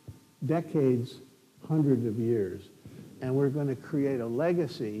scales, decades, hundreds of years, and we're going to create a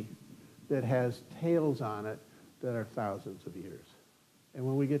legacy that has tails on it that are thousands of years. And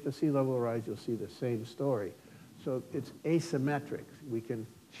when we get to sea level rise, you'll see the same story. So it's asymmetric. We can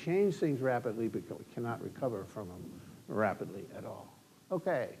change things rapidly, but we cannot recover from them rapidly at all.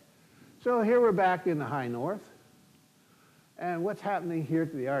 Okay, so here we're back in the high north. And what's happening here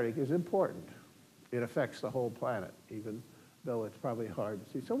to the Arctic is important. It affects the whole planet, even though it's probably hard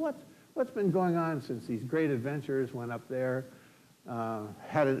to see. So what's been going on since these great adventurers went up there,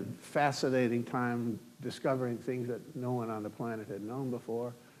 had a fascinating time discovering things that no one on the planet had known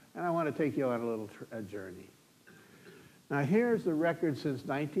before. And I want to take you on a little journey. Now here's the record since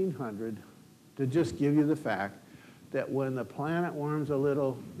 1900 to just give you the fact that when the planet warms a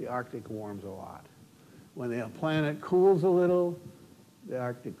little, the Arctic warms a lot. When the planet cools a little, the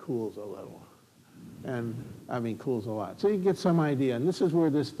Arctic cools a little. And I mean cools a lot. So you get some idea. And this is where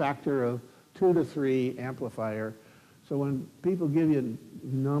this factor of 2 to 3 amplifier. So when people give you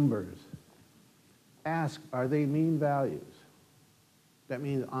numbers, ask, are they mean values? That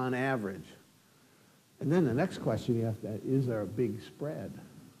means on average. And then the next question you have to ask, is there a big spread?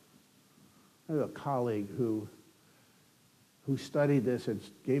 I have a colleague who studied this and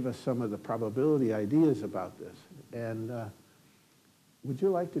gave us some of the probability ideas about this. And would you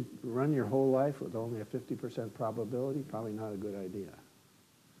like to run your whole life with only a 50% probability? Probably not a good idea.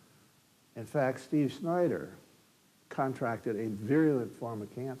 In fact, Steve Snyder contracted a virulent form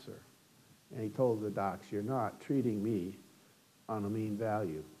of cancer. And he told the docs, you're not treating me on a mean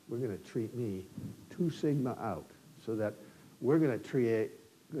value. We're going to treat me 2 sigma out, so that we're going to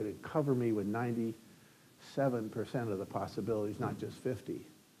cover me with 97% of the possibilities, not just 50.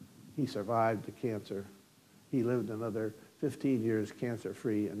 He survived the cancer. He lived another 15 years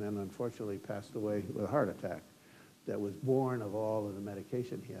cancer-free, and then unfortunately passed away with a heart attack that was born of all of the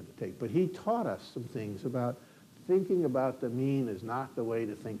medication he had to take. But he taught us some things about thinking about the mean is not the way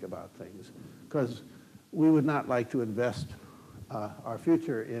to think about things, because we would not like to invest our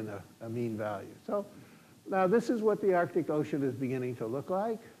future in a mean value. So now this is what the Arctic Ocean is beginning to look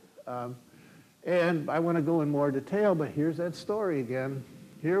like. And I want to go in more detail, but here's that story again.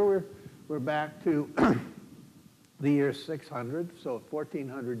 Here we're back to the year 600, so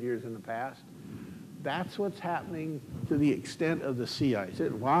 1,400 years in the past. That's what's happening to the extent of the sea ice.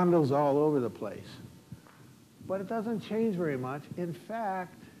 It wandles all over the place. But it doesn't change very much. In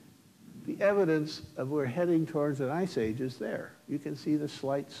fact, the evidence of we're heading towards an ice age is there. You can see the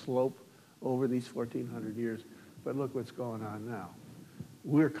slight slope over these 1,400 years, but look what's going on now.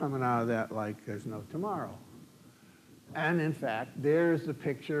 We're coming out of that like there's no tomorrow. And in fact, there's the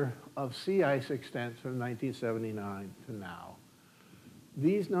picture of sea ice extent from 1979 to now.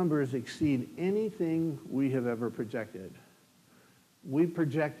 These numbers exceed anything we have ever projected. We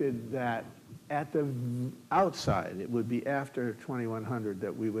projected that at the outside, it would be after 2100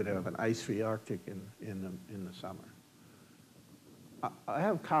 that we would have an ice-free Arctic in the summer. I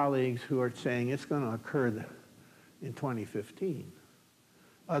have colleagues who are saying it's going to occur in 2015.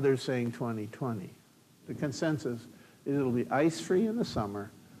 Others saying 2020. The consensus is it'll be ice-free in the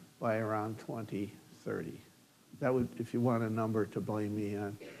summer by around 2030. That would, if you want a number to blame me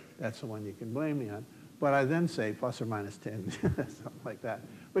on, that's the one you can blame me on. But I then say plus or minus 10, something like that.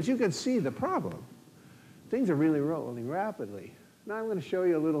 But you can see the problem. Things are really rolling rapidly. Now I'm going to show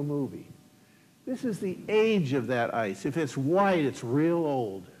you a little movie. This is the age of that ice. If it's white, it's real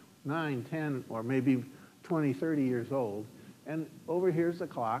old, 9, 10, or maybe 20, 30 years old. And over here's the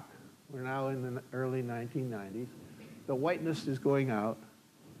clock. We're now in the early 1990s. The whiteness is going out,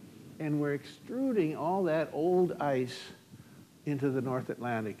 and we're extruding all that old ice into the North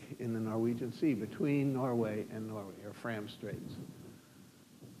Atlantic in the Norwegian Sea between Norway and Norway, or Fram Straits.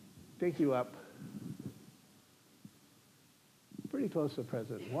 Take you up pretty close to the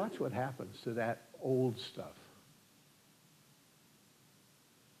present. Watch what happens to that old stuff.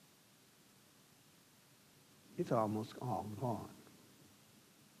 It's almost all gone.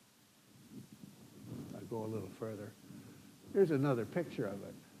 I'll go a little further. Here's another picture of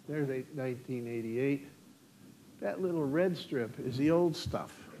it. There's 1988. That little red strip is the old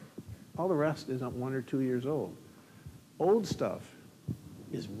stuff. All the rest isn't 1 or 2 years old. Old stuff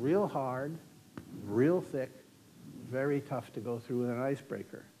is real hard, real thick, very tough to go through with an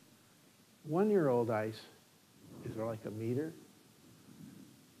icebreaker. 1-year-old ice is like a meter,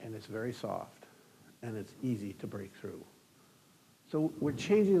 and it's very soft, and it's easy to break through. So we're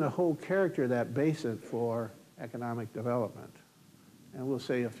changing the whole character of that basin for economic development. And we'll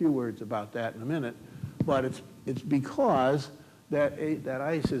say a few words about that in a minute, but it's because that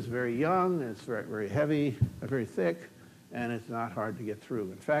ice is very young, it's very, very heavy, very thick, and it's not hard to get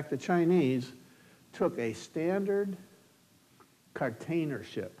through. In fact, the Chinese took a standard container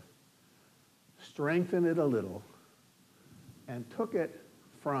ship, strengthened it a little, and took it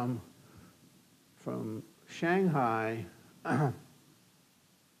from Shanghai, to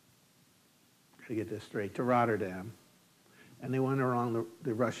get this straight, to Rotterdam, and they went around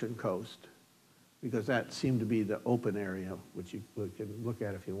the Russian coast, because that seemed to be the open area, which you can look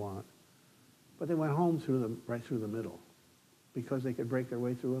at if you want. But they went home right through the middle, because they could break their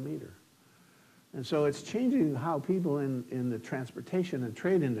way through a meter. And so it's changing how people in the transportation and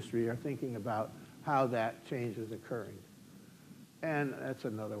trade industry are thinking about how that change is occurring. And that's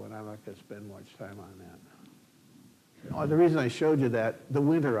another one. I'm not going to spend much time on that. Oh, the reason I showed you that, the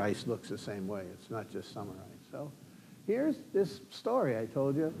winter ice looks the same way. It's not just summer ice. So here's this story I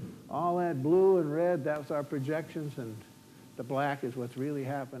told you. All that blue and red, that was our projections, and the black is what's really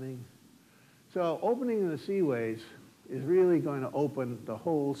happening. So opening the seaways is really going to open the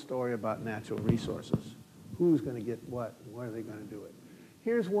whole story about natural resources. Who's going to get what, and where are they going to do it?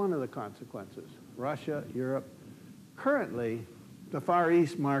 Here's one of the consequences. Russia, Europe. Currently, the Far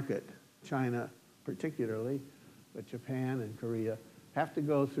East market, China particularly, but Japan and Korea, have to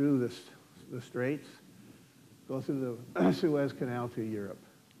go through the straits, go through the Suez Canal to Europe.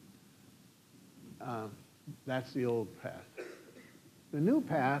 That's the old path. The new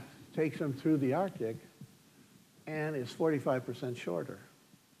path takes them through the Arctic and is 45% shorter.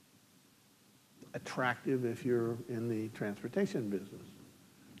 Attractive if you're in the transportation business.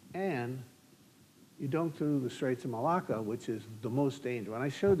 And you don't through the Straits of Malacca, which is the most dangerous. When I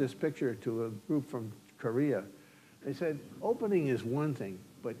showed this picture to a group from Korea, they said opening is one thing,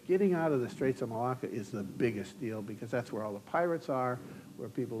 but getting out of the Straits of Malacca is the biggest deal, because that's where all the pirates are, where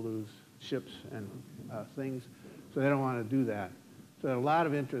people lose ships and things. So they don't want to do that. So there's a lot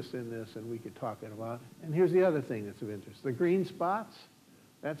of interest in this, and we could talk it about. And here's the other thing that's of interest. The green spots,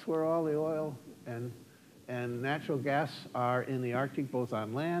 that's where all the oil and natural gas are in the Arctic, both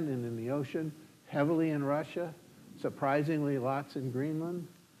on land and in the ocean, heavily in Russia, surprisingly lots in Greenland,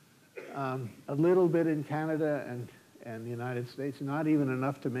 a little bit in Canada and the United States, not even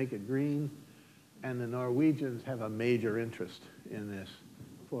enough to make it green. And the Norwegians have a major interest in this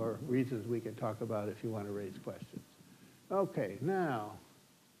for reasons we can talk about if you want to raise questions. Okay, now,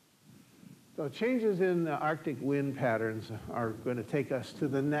 so changes in the Arctic wind patterns are going to take us to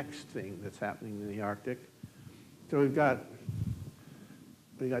the next thing that's happening in the Arctic. So we got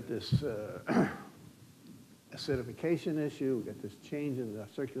this acidification issue, we got this change in the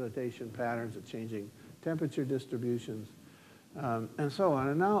circulation patterns, the changing temperature distributions, and so on.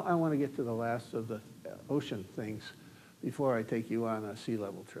 And now I want to get to the last of the ocean things before I take you on a sea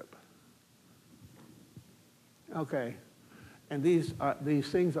level trip. Okay. And these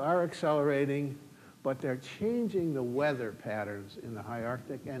things are accelerating, but they're changing the weather patterns in the high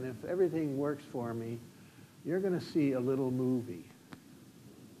Arctic. And if everything works for me, you're going to see a little movie.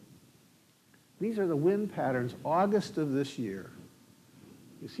 These are the wind patterns August of this year.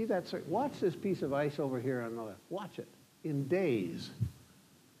 You see that? Watch this piece of ice over here on the left. Watch it. In days,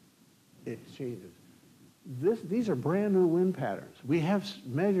 it changes. These are brand new wind patterns. We have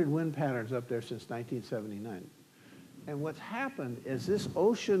measured wind patterns up there since 1979. And what's happened is this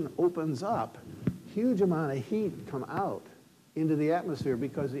ocean opens up, huge amount of heat come out into the atmosphere,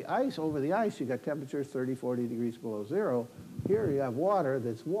 because the ice, over the ice, you got temperatures 30, 40 degrees below zero. Here you have water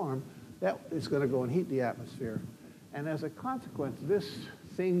that's warm. That is going to go and heat the atmosphere. And as a consequence, this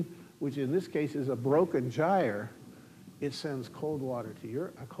thing, which in this case is a broken gyre, it sends cold water to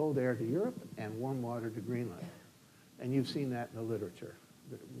Europe, cold air to Europe, and warm water to Greenland. And you've seen that in the literature.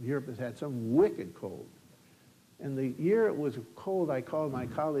 Europe has had some wicked cold. And the year it was cold, I called my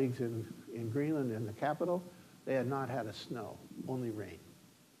colleagues in Greenland, in the capital. They had not had a snow, only rain.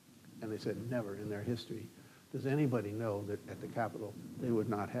 And they said never in their history. Does anybody know that at the Capitol they would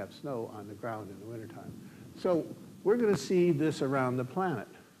not have snow on the ground in the wintertime? So we're going to see this around the planet.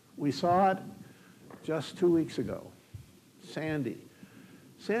 We saw it just 2 weeks ago. Sandy.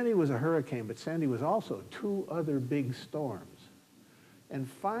 Sandy was a hurricane, but Sandy was also 2 other big storms. And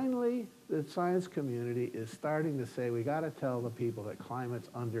finally, the science community is starting to say, we got to tell the people that climate's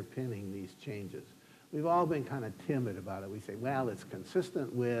underpinning these changes. We've all been kind of timid about it. We say, well, it's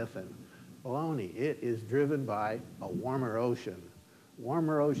consistent with, and baloney. It is driven by a warmer ocean.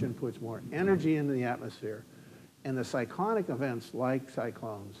 Warmer ocean puts more energy into the atmosphere, and the cyclonic events like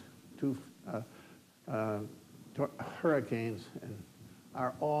cyclones, hurricanes, and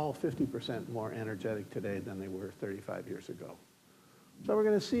are all 50% more energetic today than they were 35 years ago. So we're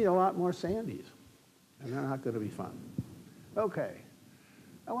going to see a lot more Sandys, and they're not going to be fun. Okay,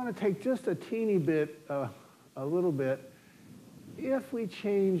 I want to take just a teeny bit, a little bit. If we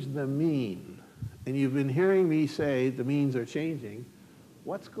change the mean, and you've been hearing me say the means are changing,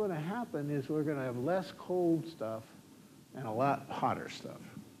 what's going to happen is we're going to have less cold stuff and a lot hotter stuff.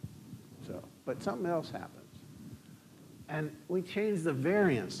 So, but something else happens. And we change the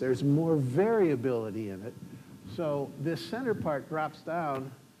variance. There's more variability in it. So this center part drops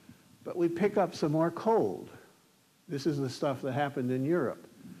down, but we pick up some more cold. This is the stuff that happened in Europe.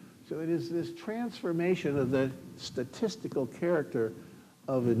 So it is this transformation of the statistical character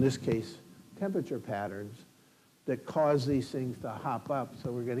of, in this case, temperature patterns that cause these things to hop up.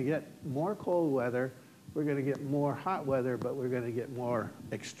 So we're going to get more cold weather, we're going to get more hot weather, but we're going to get more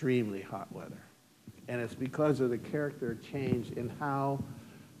extremely hot weather. And it's because of the character change in how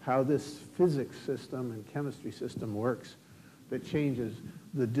this physics system and chemistry system works that changes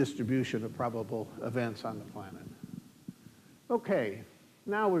the distribution of probable events on the planet. Okay,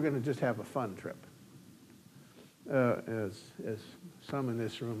 now we're going to just have a fun trip. As some in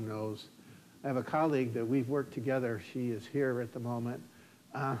this room knows, I have a colleague that we've worked together. She is here at the moment,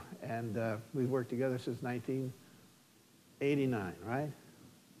 and we've worked together since 1989, right?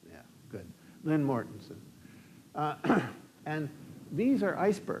 Yeah, good. Lynn Mortensen. And these are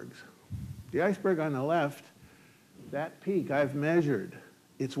icebergs. The iceberg on the left, that peak I've measured,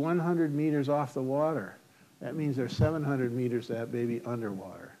 it's 100 meters off the water. That means there's 700 meters of that baby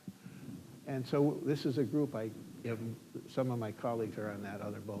underwater. And so this is a group, some of my colleagues are on that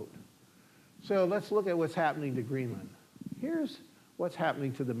other boat. So let's look at what's happening to Greenland. Here's what's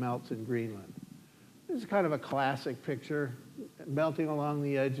happening to the melts in Greenland. This is kind of a classic picture, melting along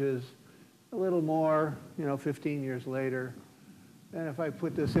the edges, a little more, 15 years later. And if I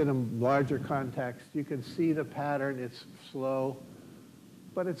put this in a larger context, you can see the pattern. It's slow,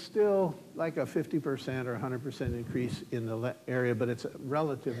 but it's still like a 50% or 100% increase in the area, but it's a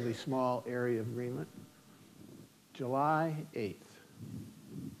relatively small area of Greenland. July 8th.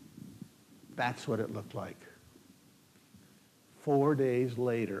 That's what it looked like. 4 days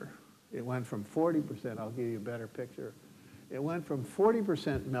later, it went from 40%, I'll give you a better picture. It went from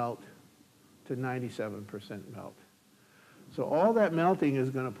 40% melt to 97% melt. So all that melting is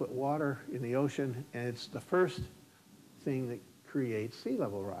going to put water in the ocean, and it's the first thing that creates sea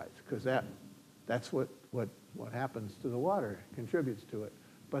level rise, because that's what happens to the water, contributes to it.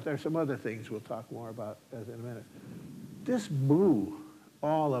 But there's some other things we'll talk more about in a minute. This blew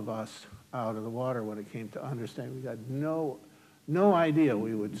all of us out of the water when it came to understanding. We had no idea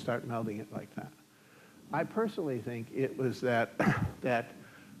we would start melting it like that. I personally think it was that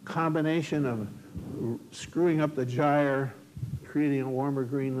combination of screwing up the gyre, creating a warmer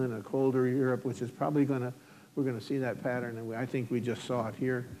Greenland, a colder Europe, which is probably we're going to see that pattern, and I think we just saw it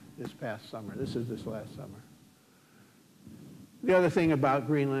here this past summer. This is this last summer. The other thing about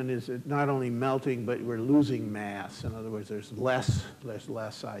Greenland is it not only melting, but we're losing mass. In other words, there's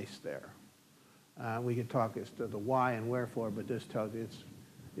less ice there. We can talk as to the why and wherefore, but this tells you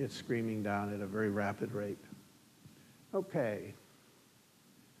it's screaming down at a very rapid rate. Okay.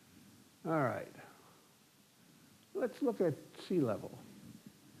 All right. Let's look at sea level.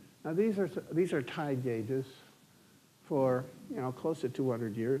 Now these are tide gauges for close to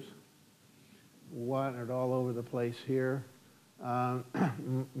 200 years. Watered all over the place here.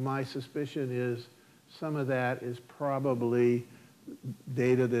 My suspicion is some of that is probably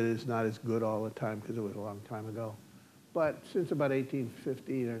data that is not as good all the time because it was a long time ago. But since about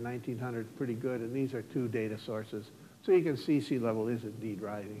 1850 or 1900, pretty good, and these are 2 data sources. So you can see sea level is indeed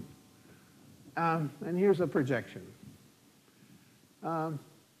rising. And here's a projection.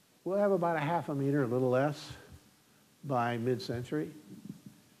 We'll have about 1/2 meter, a little less, by mid-century.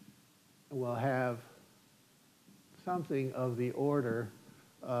 We'll have something of the order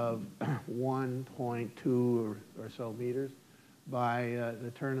of 1.2 or so meters by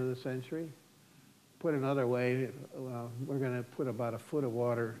the turn of the century. Put another way, we're going to put about a foot of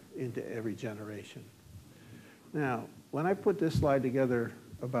water into every generation. Now, when I put this slide together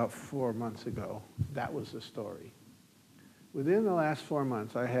about 4 months ago, that was the story. Within the last 4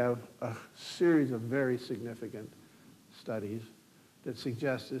 months, I have a series of very significant studies that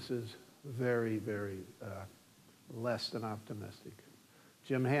suggest this is very, very less than optimistic.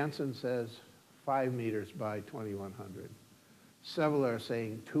 Jim Hansen says 5 meters by 2100. Several are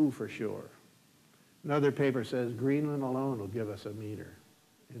saying 2 for sure. Another paper says Greenland alone will give us a meter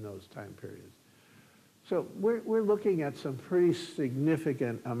in those time periods. So we're looking at some pretty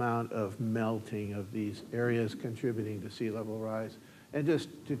significant amount of melting of these areas contributing to sea level rise. And just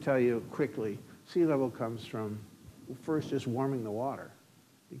to tell you quickly, sea level comes from first just warming the water,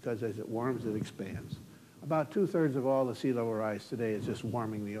 because as it warms, it expands. About 2/3 of all the sea level rise today is just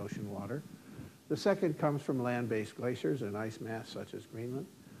warming the ocean water. The second comes from land-based glaciers and ice mass such as Greenland.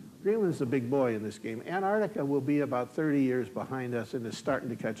 Greenland's the big boy in this game. Antarctica will be about 30 years behind us and is starting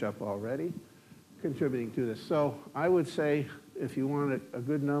to catch up already, contributing to this. So I would say, if you want a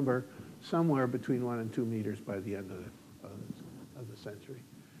good number, somewhere between 1 and 2 meters by the end of the century.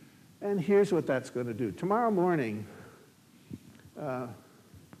 And here's what that's going to do. Tomorrow morning,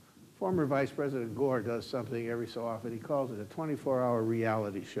 former Vice President Gore does something every so often. He calls it a 24-hour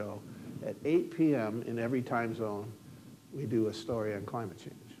reality show. At 8 p.m. in every time zone, we do a story on climate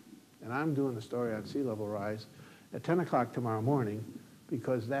change. And I'm doing the story on sea level rise at 10 o'clock tomorrow morning,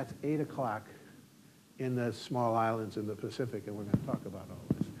 because that's 8 o'clock in the small islands in the Pacific, and we're going to talk about all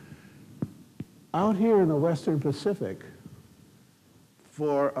this. Out here in the Western Pacific,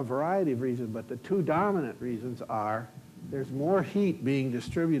 for a variety of reasons, but the two dominant reasons are there's more heat being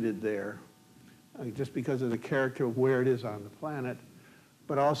distributed there, just because of the character of where it is on the planet,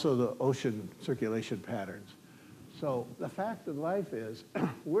 but also the ocean circulation patterns. So the fact of life is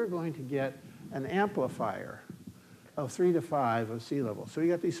we're going to get an amplifier of 3 to 5 of sea level. So you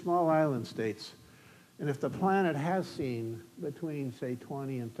got these small island states, and if the planet has seen between, say,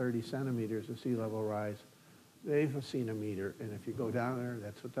 20 and 30 centimeters of sea level rise, they've seen a meter. And if you go down there,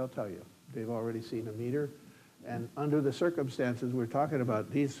 that's what they'll tell you. They've already seen a meter. And under the circumstances we're talking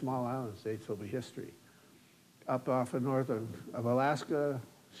about, these small island states will be history. Up off the north of Alaska,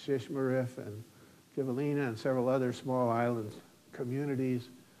 Shishmarif and Kivalina and several other small island communities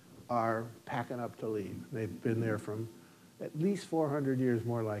are packing up to leave. They've been there from at least 400 years,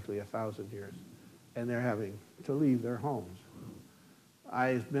 more likely 1,000 years, and they're having to leave their homes.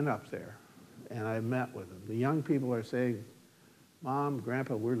 I've been up there, and I've met with them. The young people are saying, Mom,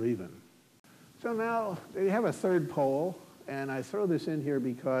 Grandpa, we're leaving. So now they have a third pole, and I throw this in here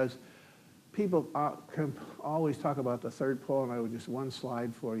because people can always talk about the third pole, and I would just one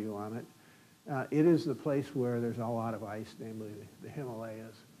slide for you on it. It is the place where there's a lot of ice, namely the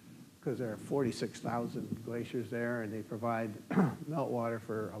Himalayas, because there are 46,000 glaciers there, and they provide meltwater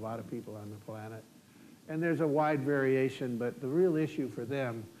for a lot of people on the planet. And there's a wide variation, but the real issue for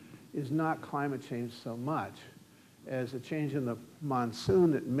them is not climate change so much as a change in the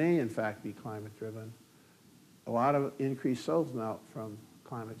monsoon that may in fact be climate driven. A lot of increased soil melt from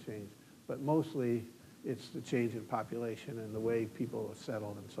climate change, but mostly it's the change in population and the way people have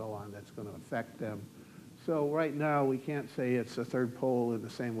settled and so on that's going to affect them. So right now we can't say it's a third pole in the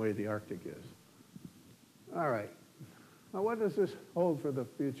same way the Arctic is. All right. Now what does this hold for the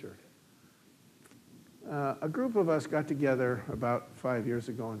future? A group of us got together about 5 years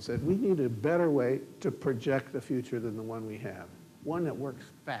ago and said we need a better way to project the future than the one we have, one that works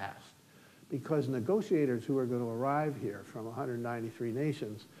fast, because negotiators who are going to arrive here from 193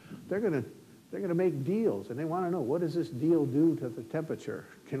 nations, they're going to make deals, and they want to know, what does this deal do to the temperature?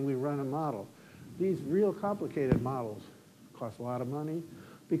 Can we run a model? These real complicated models cost a lot of money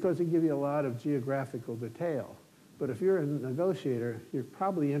because they give you a lot of geographical detail. But if you're a negotiator, you're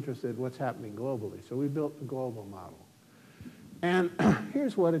probably interested in what's happening globally. So we built a global model. And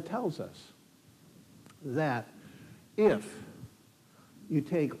here's what it tells us, that if you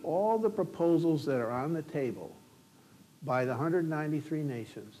take all the proposals that are on the table by the 193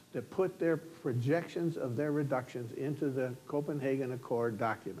 nations that put their projections of their reductions into the Copenhagen Accord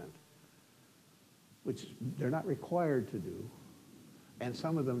document, which they're not required to do, and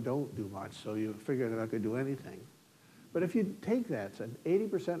some of them don't do much, so you figure they're not going to do anything. But if you take that, it's an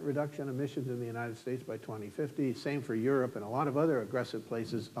 80% reduction in emissions in the United States by 2050, same for Europe and a lot of other aggressive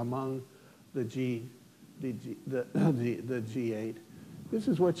places among the G8, this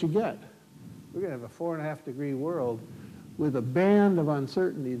is what you get. We're going to have a 4.5 degree world with a band of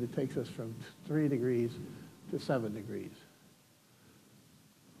uncertainty that takes us from 3 degrees to 7 degrees.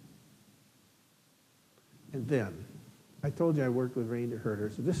 And then, I told you I worked with reindeer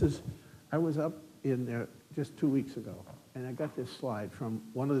herders. I was up in there just 2 weeks ago, and I got this slide from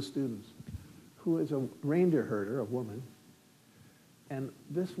one of the students who is a reindeer herder, a woman, and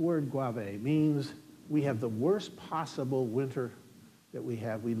this word guave means we have the worst possible winter that we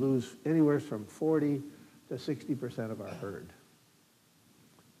have. We lose anywhere from 40 to 60% of our herd.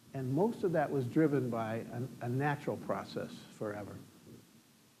 And most of that was driven by a natural process forever.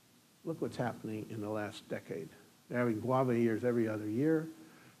 Look what's happening in the last decade. They're having guava years every other year.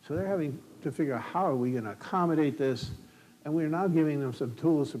 So they're having to figure out how are we going to accommodate this. And we're now giving them some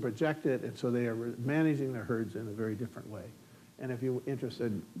tools to project it. And so they are managing their herds in a very different way. And if you're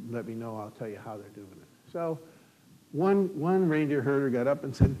interested, let me know. I'll tell you how they're doing it. So one reindeer herder got up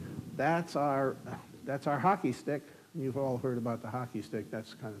and said, that's our hockey stick. You've all heard about the hockey stick.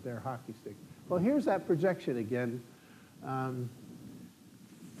 That's kind of their hockey stick. Well, here's that projection again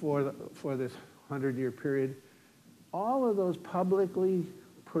for this 100-year period. All of those publicly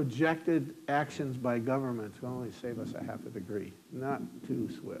projected actions by governments will only save us a half a degree, not too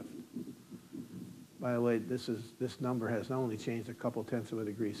swift. By the way, this number has not only changed a couple tenths of a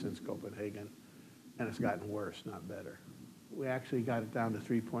degree since Copenhagen, and it's gotten worse, not better. We actually got it down to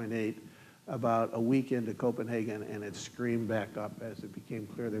 3.8 about a week into Copenhagen, and it screamed back up as it became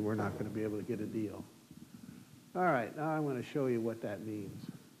clear they were not going to be able to get a deal. All right, now I'm going to show you what that means.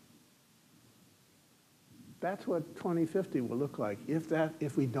 That's what 2050 will look like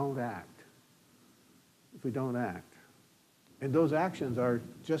if we don't act. If we don't act. And those actions are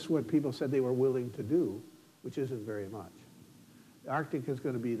just what people said they were willing to do, which isn't very much. The Arctic is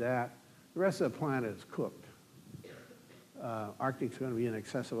going to be that. The rest of the planet is cooked. Arctic's going to be in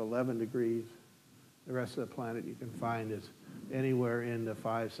excess of 11 degrees. The rest of the planet you can find is anywhere in the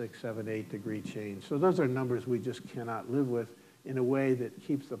 5, 6, 7, 8 degree change. So those are numbers we just cannot live with in a way that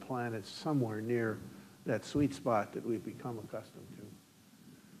keeps the planet somewhere near that sweet spot that we've become accustomed to.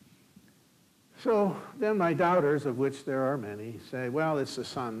 So then my doubters, of which there are many, say, well, it's the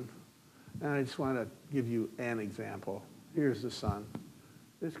sun. And I just want to give you an example. Here's the sun.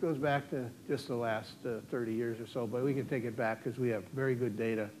 This goes back to just the last 30 years or so, but we can take it back because we have very good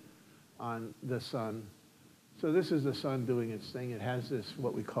data on the sun. So this is the sun doing its thing. It has this,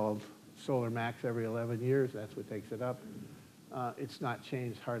 what we call solar max every 11 years. That's what takes it up. It's not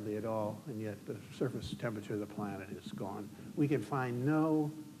changed hardly at all, and yet the surface temperature of the planet is gone. We can find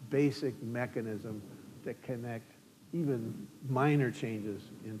no basic mechanism that connect even minor changes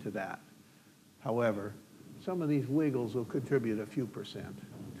into that. However, some of these wiggles will contribute a few percent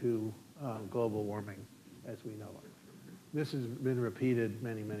to global warming as we know it. This has been repeated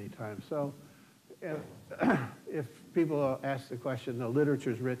many, many times. So if people ask the question, the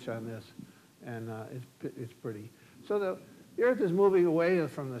literature's rich on this, and it's pretty. So the Earth is moving away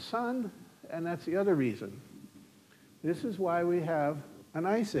from the sun, and that's the other reason. This is why we have an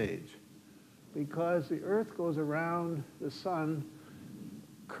ice age, because the Earth goes around the sun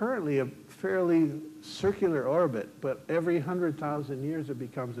currently a fairly circular orbit, but every 100,000 years it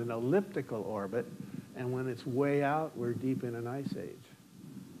becomes an elliptical orbit, and when it's way out, we're deep in an ice age.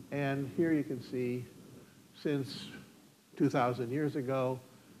 And here you can see, since 2,000 years ago,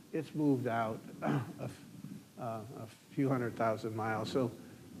 it's moved out a few 100,000 miles, so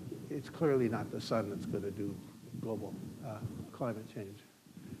it's clearly not the sun that's going to do global climate change.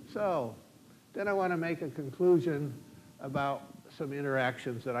 So then I want to make a conclusion about some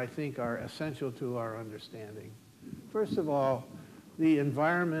interactions that I think are essential to our understanding. First of all, the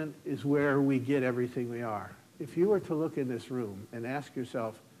environment is where we get everything we are. If you were to look in this room and ask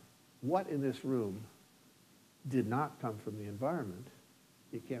yourself, what in this room did not come from the environment,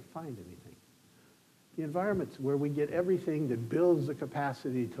 you can't find anything. The environment's where we get everything that builds the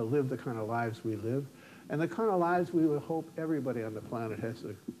capacity to live the kind of lives we live, and the kind of lives we would hope everybody on the planet has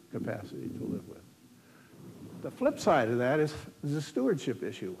the capacity to live with. The flip side of that is the stewardship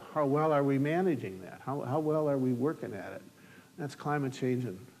issue. How well are we managing that? How well are we working at it? That's climate change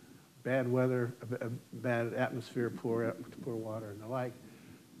and bad weather, bad atmosphere, poor water, and the like.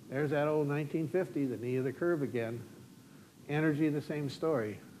 There's that old 1950, the knee of the curve again. Energy, the same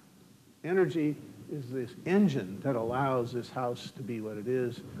story. Energy is this engine that allows this house to be what it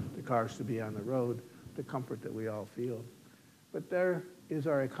is, the cars to be on the road, the comfort that we all feel. But there is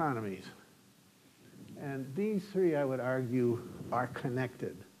our economies. And these three, I would argue, are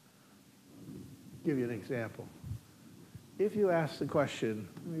connected. Give you an example. If you ask the question,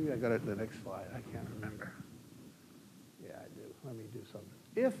 maybe I got it in the next slide, I can't remember. Yeah, I do. Let me do something.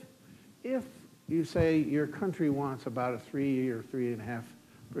 If you say your country wants about a 3 or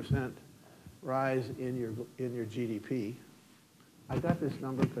 3.5% rise in your GDP, I got this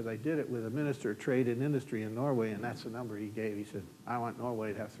number because I did it with a Minister of Trade and Industry in Norway, and that's the number he gave. He said, I want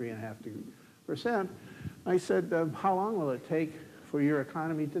Norway to have 3.5% I said, how long will it take for your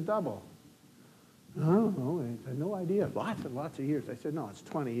economy to double? Oh, I had no idea. Lots and lots of years. I said, no, it's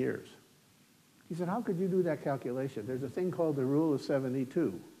 20 years. He said, how could you do that calculation? There's a thing called the rule of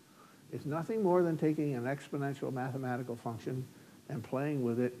 72. It's nothing more than taking an exponential mathematical function and playing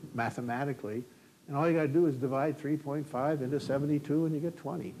with it mathematically. And all you got to do is divide 3.5 into 72 and you get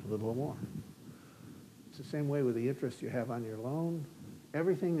 20, a little more. It's the same way with the interest you have on your loan.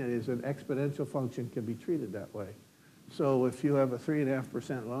 Everything that is an exponential function can be treated that way. So if you have a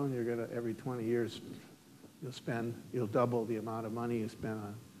 3.5% loan, you're going to, every 20 years, you'll double the amount of money you spend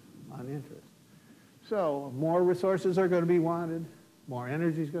on interest. So more resources are going to be wanted, more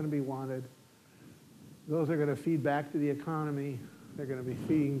energy is going to be wanted. Those are going to feed back to the economy. They're going to be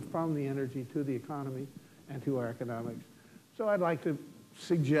feeding from the energy to the economy and to our economics. So I'd like to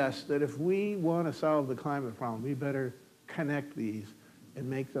suggest that if we want to solve the climate problem, we better connect these and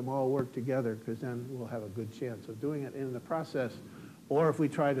make them all work together, because then we'll have a good chance of doing it in the process. Or if we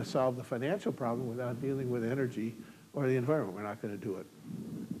try to solve the financial problem without dealing with energy or the environment, we're not going to do it.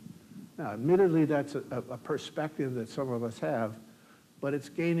 Now, admittedly, that's a perspective that some of us have, but it's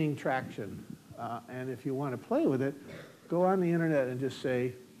gaining traction. And if you want to play with it, go on the internet and just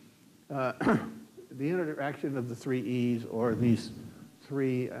say the interaction of the three E's, or these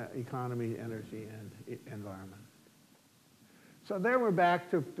three: economy, energy, and environment. So there we're back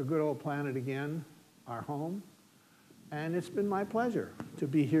to the good old planet again, our home. And it's been my pleasure to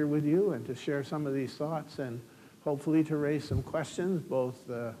be here with you and to share some of these thoughts, and hopefully to raise some questions, both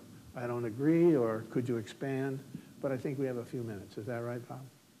I don't agree or could you expand, but I think we have a few minutes. Is that right, Bob?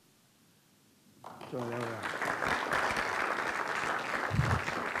 So there we are.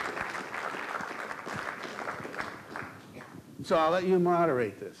 So I'll let you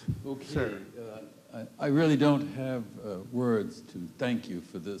moderate this. Okay. Sir. I really don't have words to thank you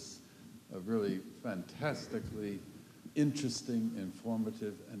for this really fantastically interesting,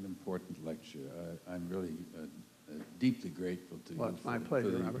 informative, and important lecture. I'm really deeply grateful to you It's my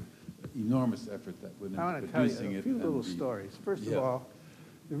pleasure, for the Robert. enormous effort that went I into want to tell producing you a it. few and little the- stories. First Yeah. of all,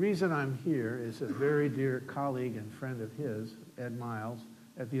 the reason I'm here is a very dear colleague and friend of his, Ed Miles,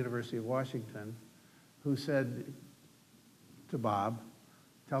 at the University of Washington, who said to Bob,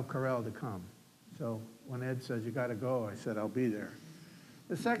 tell Corell to come. So when Ed says, you got to go, I said, I'll be there.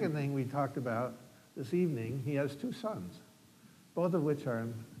 The second thing we talked about this evening, he has two sons, both of which are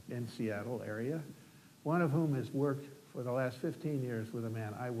in Seattle area, one of whom has worked for the last 15 years with a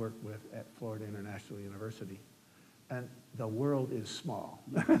man I worked with at Florida International University. And the world is small.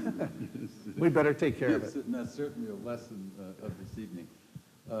 We better take care of it. And that's certainly a lesson of this evening.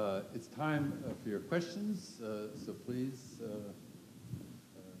 It's time for your questions, so please.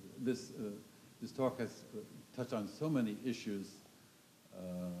 This talk has touched on so many issues,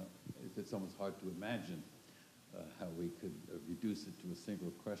 it's almost hard to imagine how we could reduce it to a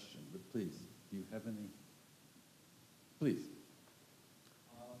single question. But please, do you have any? Please.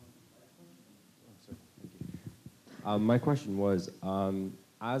 My question was,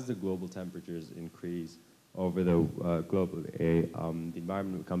 as the global temperatures increase over the the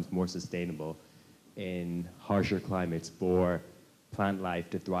environment becomes more sustainable in harsher climates for plant life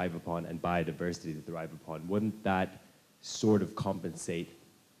to thrive upon and biodiversity to thrive upon, wouldn't that sort of compensate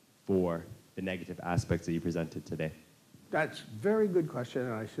for the negative aspects that you presented today? That's a very good question,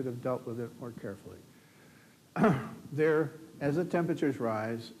 and I should have dealt with it more carefully. As the temperatures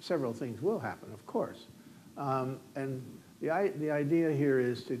rise, several things will happen, of course. And the idea here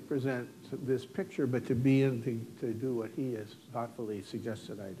is to present this picture, but to do what he has thoughtfully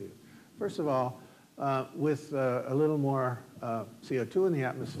suggested I do. First of all, with a little more CO2 in the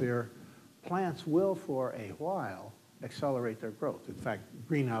atmosphere, plants will, for a while, accelerate their growth. In fact,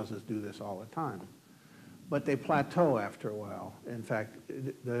 greenhouses do this all the time. But they plateau after a while. In fact,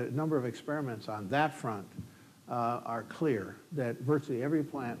 the number of experiments on that front are clear, that virtually every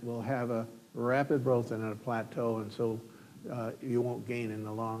plant will have a rapid growth and a plateau, and so you won't gain in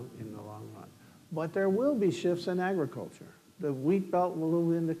the long run. But there will be shifts in agriculture. The wheat belt will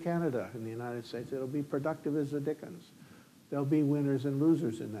move into Canada in the United States. It'll be productive as the dickens. There'll be winners and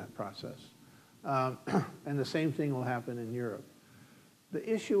losers in that process. And the same thing will happen in Europe. The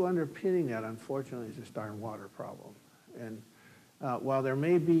issue underpinning that, unfortunately, is this darn water problem. And while there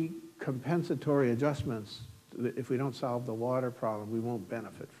may be compensatory adjustments, if we don't solve the water problem, we won't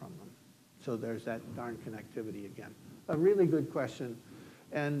benefit from them. So there's that darn connectivity again. A really good question.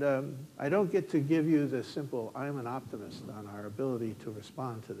 And I don't get to give you the simple, I'm an optimist on our ability to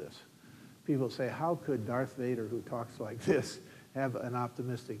respond to this. People say, how could Darth Vader, who talks like this, have an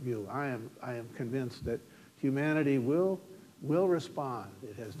optimistic view? I am convinced that humanity will will respond.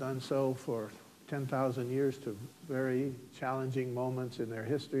 It has done so for 10,000 years to very challenging moments in their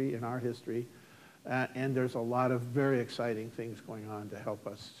history, in our history, and there's a lot of very exciting things going on to help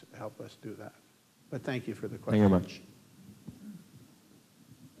us do that. But thank you for the question. Thank you very much.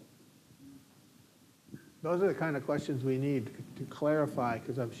 Those are the kind of questions we need to clarify,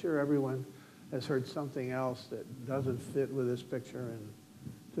 because I'm sure everyone has heard something else that doesn't fit with this picture, and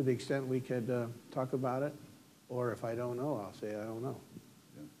to the extent we could talk about it, or if I don't know, I'll say I don't know.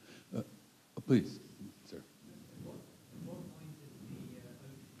 Yeah. Please, sir.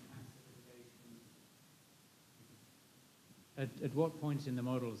 At what point in the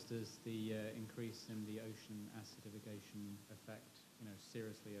models does the increase in the ocean acidification affect,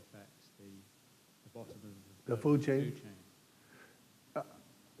 seriously affect the bottom of the food chain?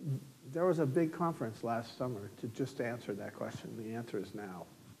 There was a big conference last summer to just answer that question. The answer is now.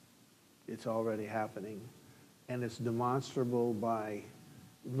 It's already happening, and it's demonstrable by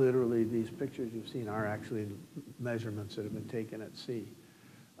literally these pictures you've seen are actually measurements that have been taken at sea.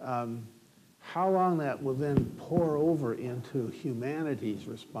 How long that will then pour over into humanity's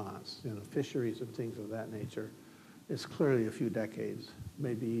response, fisheries and things of that nature, is clearly a few decades,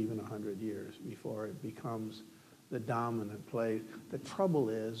 maybe even 100 years before it becomes the dominant play. The trouble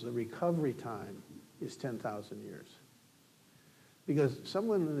is the recovery time is 10,000 years. Because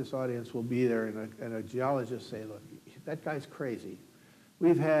someone in this audience will be there and a geologist say, look, that guy's crazy.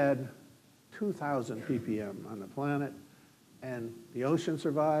 We've had 2,000 ppm on the planet, and the ocean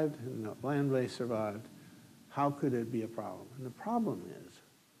survived and the land base survived. How could it be a problem? And the problem is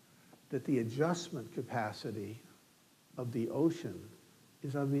that the adjustment capacity of the ocean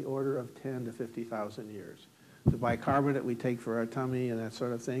is of the order of 10 to 50,000 years. The bicarbonate we take for our tummy and that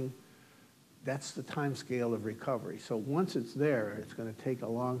sort of thing, that's the time scale of recovery. So once it's there, it's going to take a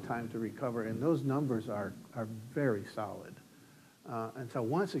long time to recover, and those numbers are very solid. And so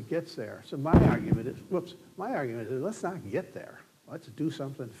once it gets there, so my argument is, let's not get there. Let's do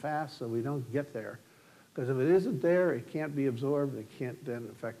something fast so we don't get there. Because if it isn't there, it can't be absorbed, it can't then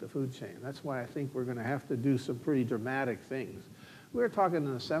affect the food chain. That's why I think we're going to have to do some pretty dramatic things. We were talking in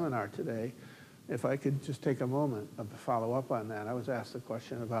a seminar today, if I could just take a moment to follow up on that. I was asked the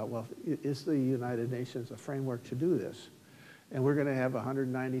question about, well, is the United Nations a framework to do this? And we're going to have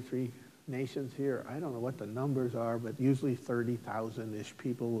 193 nations here. I don't know what the numbers are, but usually 30,000-ish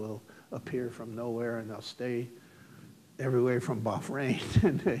people will appear from nowhere, and they'll stay everywhere from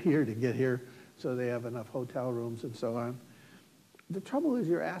Bahrain to here to get here, so they have enough hotel rooms and so on. The trouble is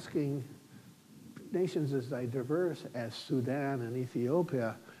you're asking nations as diverse as Sudan and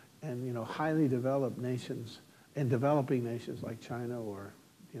Ethiopia and highly developed nations and developing nations like China or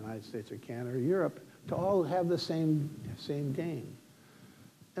the United States or Canada or Europe to all have the same game.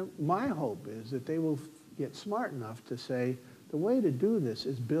 And my hope is that they will get smart enough to say the way to do this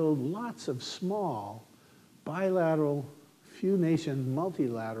is build lots of small bilateral, few nation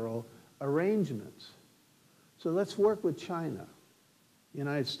multilateral arrangements. So let's work with China,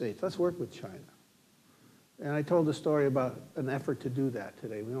 United States. Let's work with China. And I told a story about an effort to do that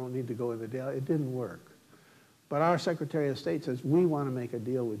today. We don't need to go into detail. It didn't work. But our Secretary of State says, we want to make a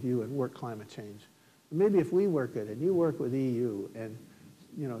deal with you and work climate change. Maybe if we work it and you work with EU and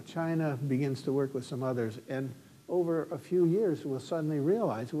China begins to work with some others, and over a few years we'll suddenly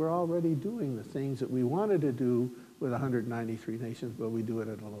realize we're already doing the things that we wanted to do with 193 nations, but we do it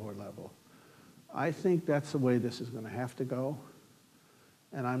at a lower level. I think that's the way this is going to have to go.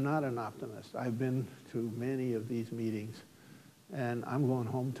 And I'm not an optimist. I've been to many of these meetings, and I'm going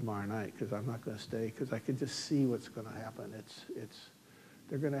home tomorrow night because I'm not going to stay, because I can just see what's going to happen.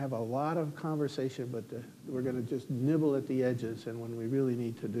 They're going to have a lot of conversation, but we're going to just nibble at the edges, and what we really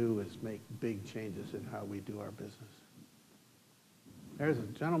need to do is make big changes in how we do our business. There's a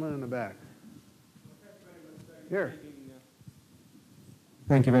gentleman in the back. Here.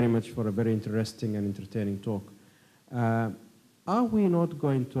 Thank you very much for a very interesting and entertaining talk. Are we not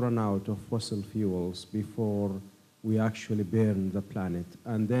going to run out of fossil fuels before we actually burn the planet?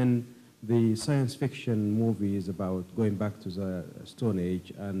 And then the science fiction movies about going back to the Stone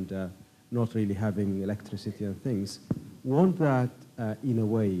Age and not really having electricity and things, won't that in a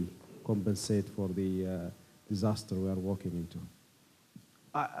way compensate for the disaster we are walking into?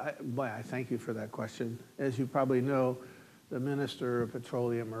 I thank you for that question. As you probably know, the Minister of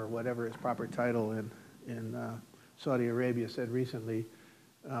Petroleum, or whatever his proper title in Saudi Arabia, said recently,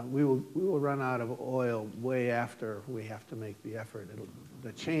 we will run out of oil way after we have to make the effort.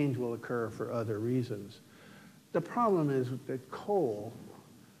 The change will occur for other reasons. The problem is that coal,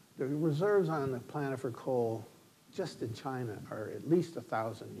 the reserves on the planet for coal just in China are at least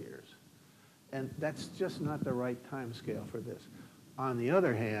 1,000 years. And that's just not the right time scale for this. On the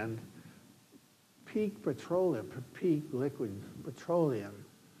other hand, peak petroleum, peak liquid petroleum,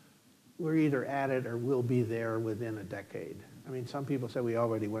 we're either at it or will be there within a decade. I mean, some people say we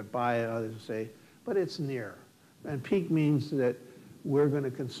already went by it, others say, but it's near. And peak means that we're going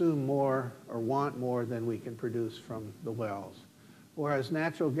to consume more or want more than we can produce from the wells. Whereas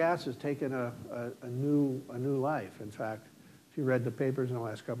natural gas has taken a new life. In fact, if you read the papers in the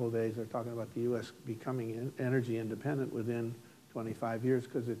last couple of days, they're talking about the U.S. becoming energy independent within 25 years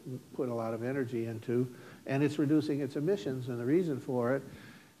because it put a lot of energy into, and it's reducing its emissions. And the reason for it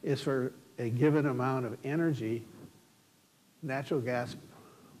is for a given amount of energy, natural gas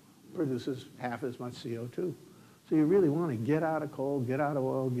produces half as much CO2. So you really want to get out of coal, get out of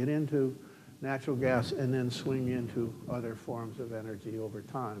oil, get into natural gas, and then swing into other forms of energy over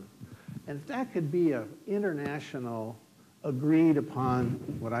time. And if that could be an international agreed upon,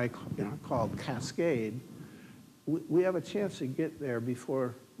 what I call cascade, we have a chance to get there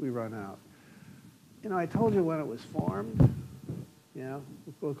before we run out. You know, I told you when it was formed, you know,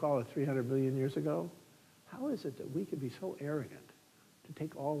 we'll call it 300 billion years ago. How is it that we could be so arrogant to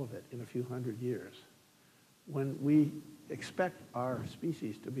take all of it in a few hundred years when we expect our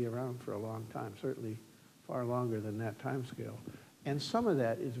species to be around for a long time, certainly far longer than that time scale? And some of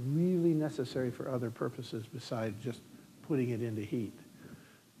that is really necessary for other purposes besides just putting it into heat.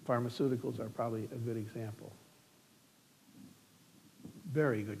 Pharmaceuticals are probably a good example.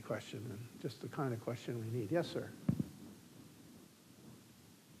 Very good question, and just the kind of question we need. Yes, sir.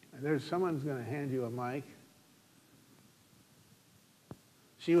 And someone's going to hand you a mic.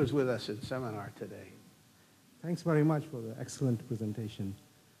 She was with us in seminar today. Thanks very much for the excellent presentation.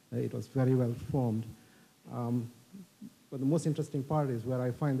 It was very well formed. But the most interesting part is where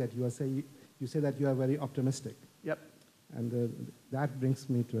I find that you say that you are very optimistic. Yep. And that brings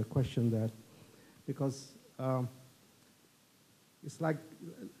me to a question that, because it's like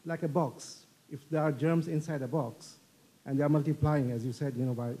a box. If there are germs inside a box, and they are multiplying, as you said, you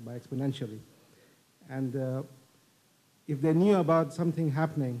know, by exponentially. And if they knew about something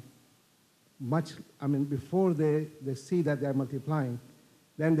happening before they see that they are multiplying,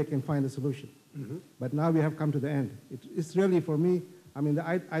 then they can find a solution. Mm-hmm. But now we have come to the end. It's really, for me,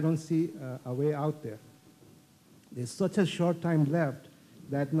 I don't see a way out there. There's such a short time left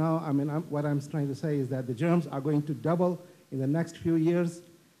that now, what I'm trying to say is that the germs are going to double in the next few years,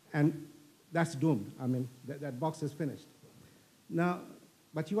 and that's doomed. That box is finished. Now,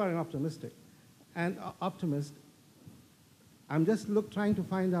 but you are an optimistic. And optimist, I'm just trying to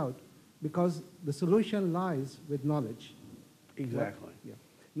find out, because the solution lies with knowledge. Exactly. Yeah.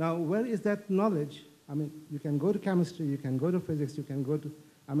 Now, where is that knowledge? You can go to chemistry, you can go to physics, you can go to,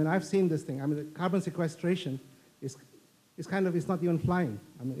 I've seen this thing. The carbon sequestration is it's not even flying.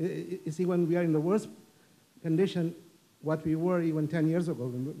 You see, when we are in the worst condition, what we were even 10 years ago,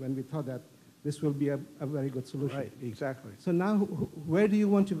 when we thought that this will be a very good solution. Right, exactly. So now, where do you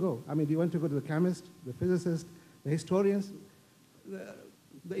want to go? Do you want to go to the chemist, the physicist, the historians,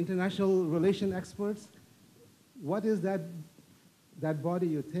 the international relation experts? What is that body,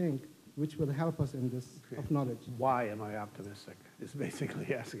 you think, which will help us in this of knowledge? Why am I optimistic is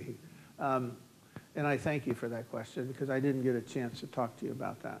basically asking. And I thank you for that question, because I didn't get a chance to talk to you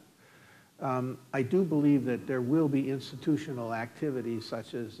about that. I do believe that there will be institutional activities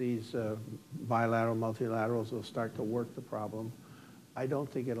such as these bilateral, multilaterals will start to work the problem. I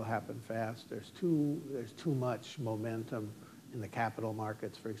don't think it'll happen fast. There's too much momentum in the capital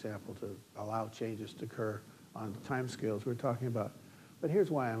markets, for example, to allow changes to occur on the timescales we're talking about. But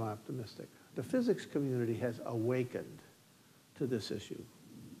here's why I'm optimistic. The physics community has awakened to this issue.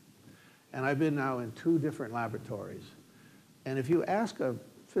 And I've been now in 2 different laboratories. And if you ask a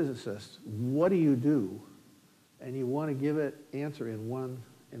physicist, what do you do? And you want to give it answer in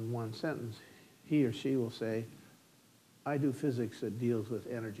one sentence, he or she will say, I do physics that deals with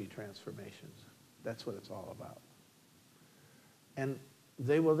energy transformations. That's what it's all about. And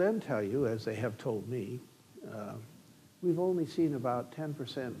they will then tell you, as they have told me, we've only seen about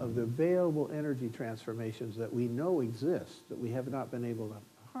 10% of the available energy transformations that we know exist, that we have not been able to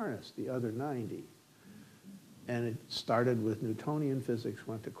harness the other 90. And it started with Newtonian physics,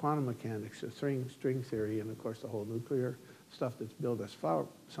 went to quantum mechanics, to string theory, and of course the whole nuclear stuff that's built as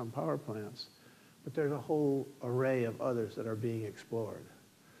some power plants. But there's a whole array of others that are being explored.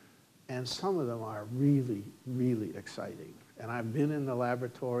 And some of them are really, really exciting. And I've been in the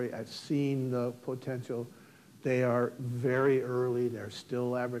laboratory, I've seen the potential. They are very early, they're still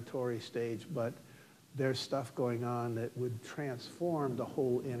laboratory stage, but there's stuff going on that would transform the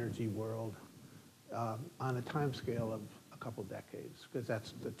whole energy world on a time scale of a couple decades, because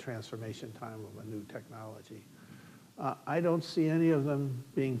that's the transformation time of a new technology. I don't see any of them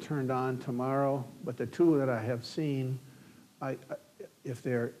being turned on tomorrow, but the two that I have seen, if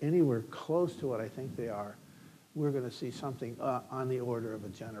they're anywhere close to what I think they are, we're going to see something on the order of a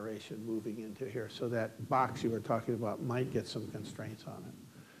generation moving into here. So that box you were talking about might get some constraints on it.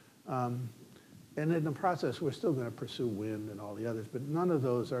 And in the process, we're still going to pursue wind and all the others, but none of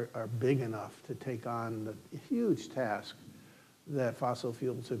those are big enough to take on the huge task that fossil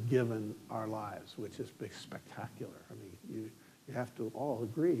fuels have given our lives, which is spectacular. I mean, you have to all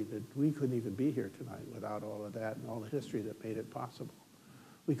agree that we couldn't even be here tonight without all of that and all the history that made it possible.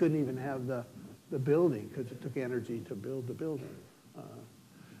 We couldn't even have the building because it took energy to build the building.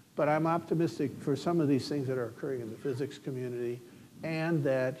 But I'm optimistic for some of these things that are occurring in the physics community, and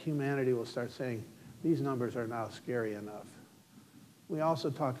that humanity will start saying, these numbers are now scary enough. We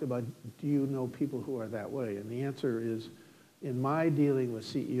also talked about, do you know people who are that way? And the answer is, in my dealing with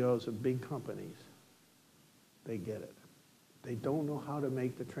CEOs of big companies, they get it. They don't know how to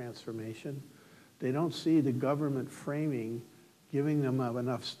make the transformation. They don't see the government framing giving them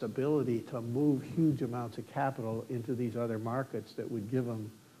enough stability to move huge amounts of capital into these other markets that would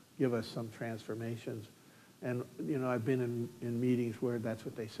give us some transformations. And you know, I've been in meetings where that's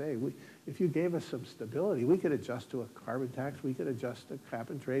what they say. If you gave us some stability, we could adjust to a carbon tax, we could adjust to cap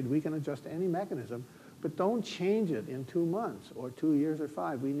and trade, we can adjust to any mechanism, but don't change it in 2 months or 2 years or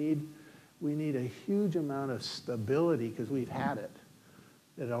 5. We need a huge amount of stability, because we've had it,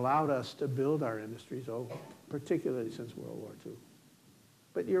 that allowed us to build our industries over, particularly since World War II.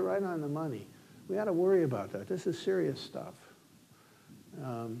 But you're right on the money. We got to worry about that. This is serious stuff.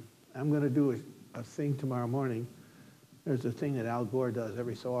 I'm going to do a thing tomorrow morning. There's a thing that Al Gore does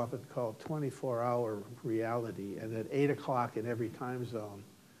every so often called 24-hour reality, and at 8 o'clock in every time zone.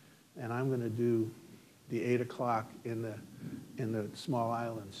 And I'm going to do the 8 o'clock in the small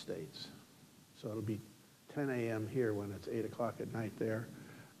island states. So it'll be 10 a.m. here when it's 8 o'clock at night there,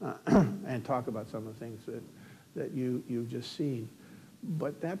 and talk about some of the things that you've just seen.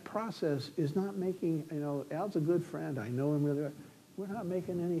 But that process is not making, you know, Al's a good friend. I know him really well. We're not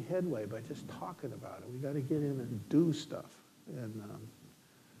making any headway by just talking about it. We got to get in and do stuff.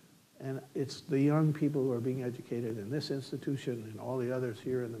 And it's the young people who are being educated in this institution and all the others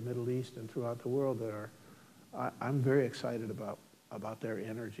here in the Middle East and throughout the world that are, I'm very excited about their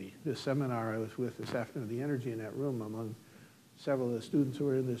energy. This seminar I was with this afternoon, the energy in that room among several of the students who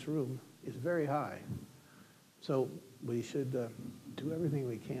are in this room is very high. So we should do everything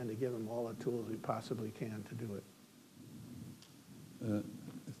we can to give them all the tools we possibly can to do it.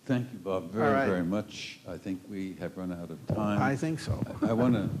 Thank you, Bob, very much. I think we have run out of time. I think so. I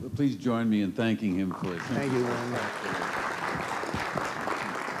want to please join me in thanking him for his. Thank you very much.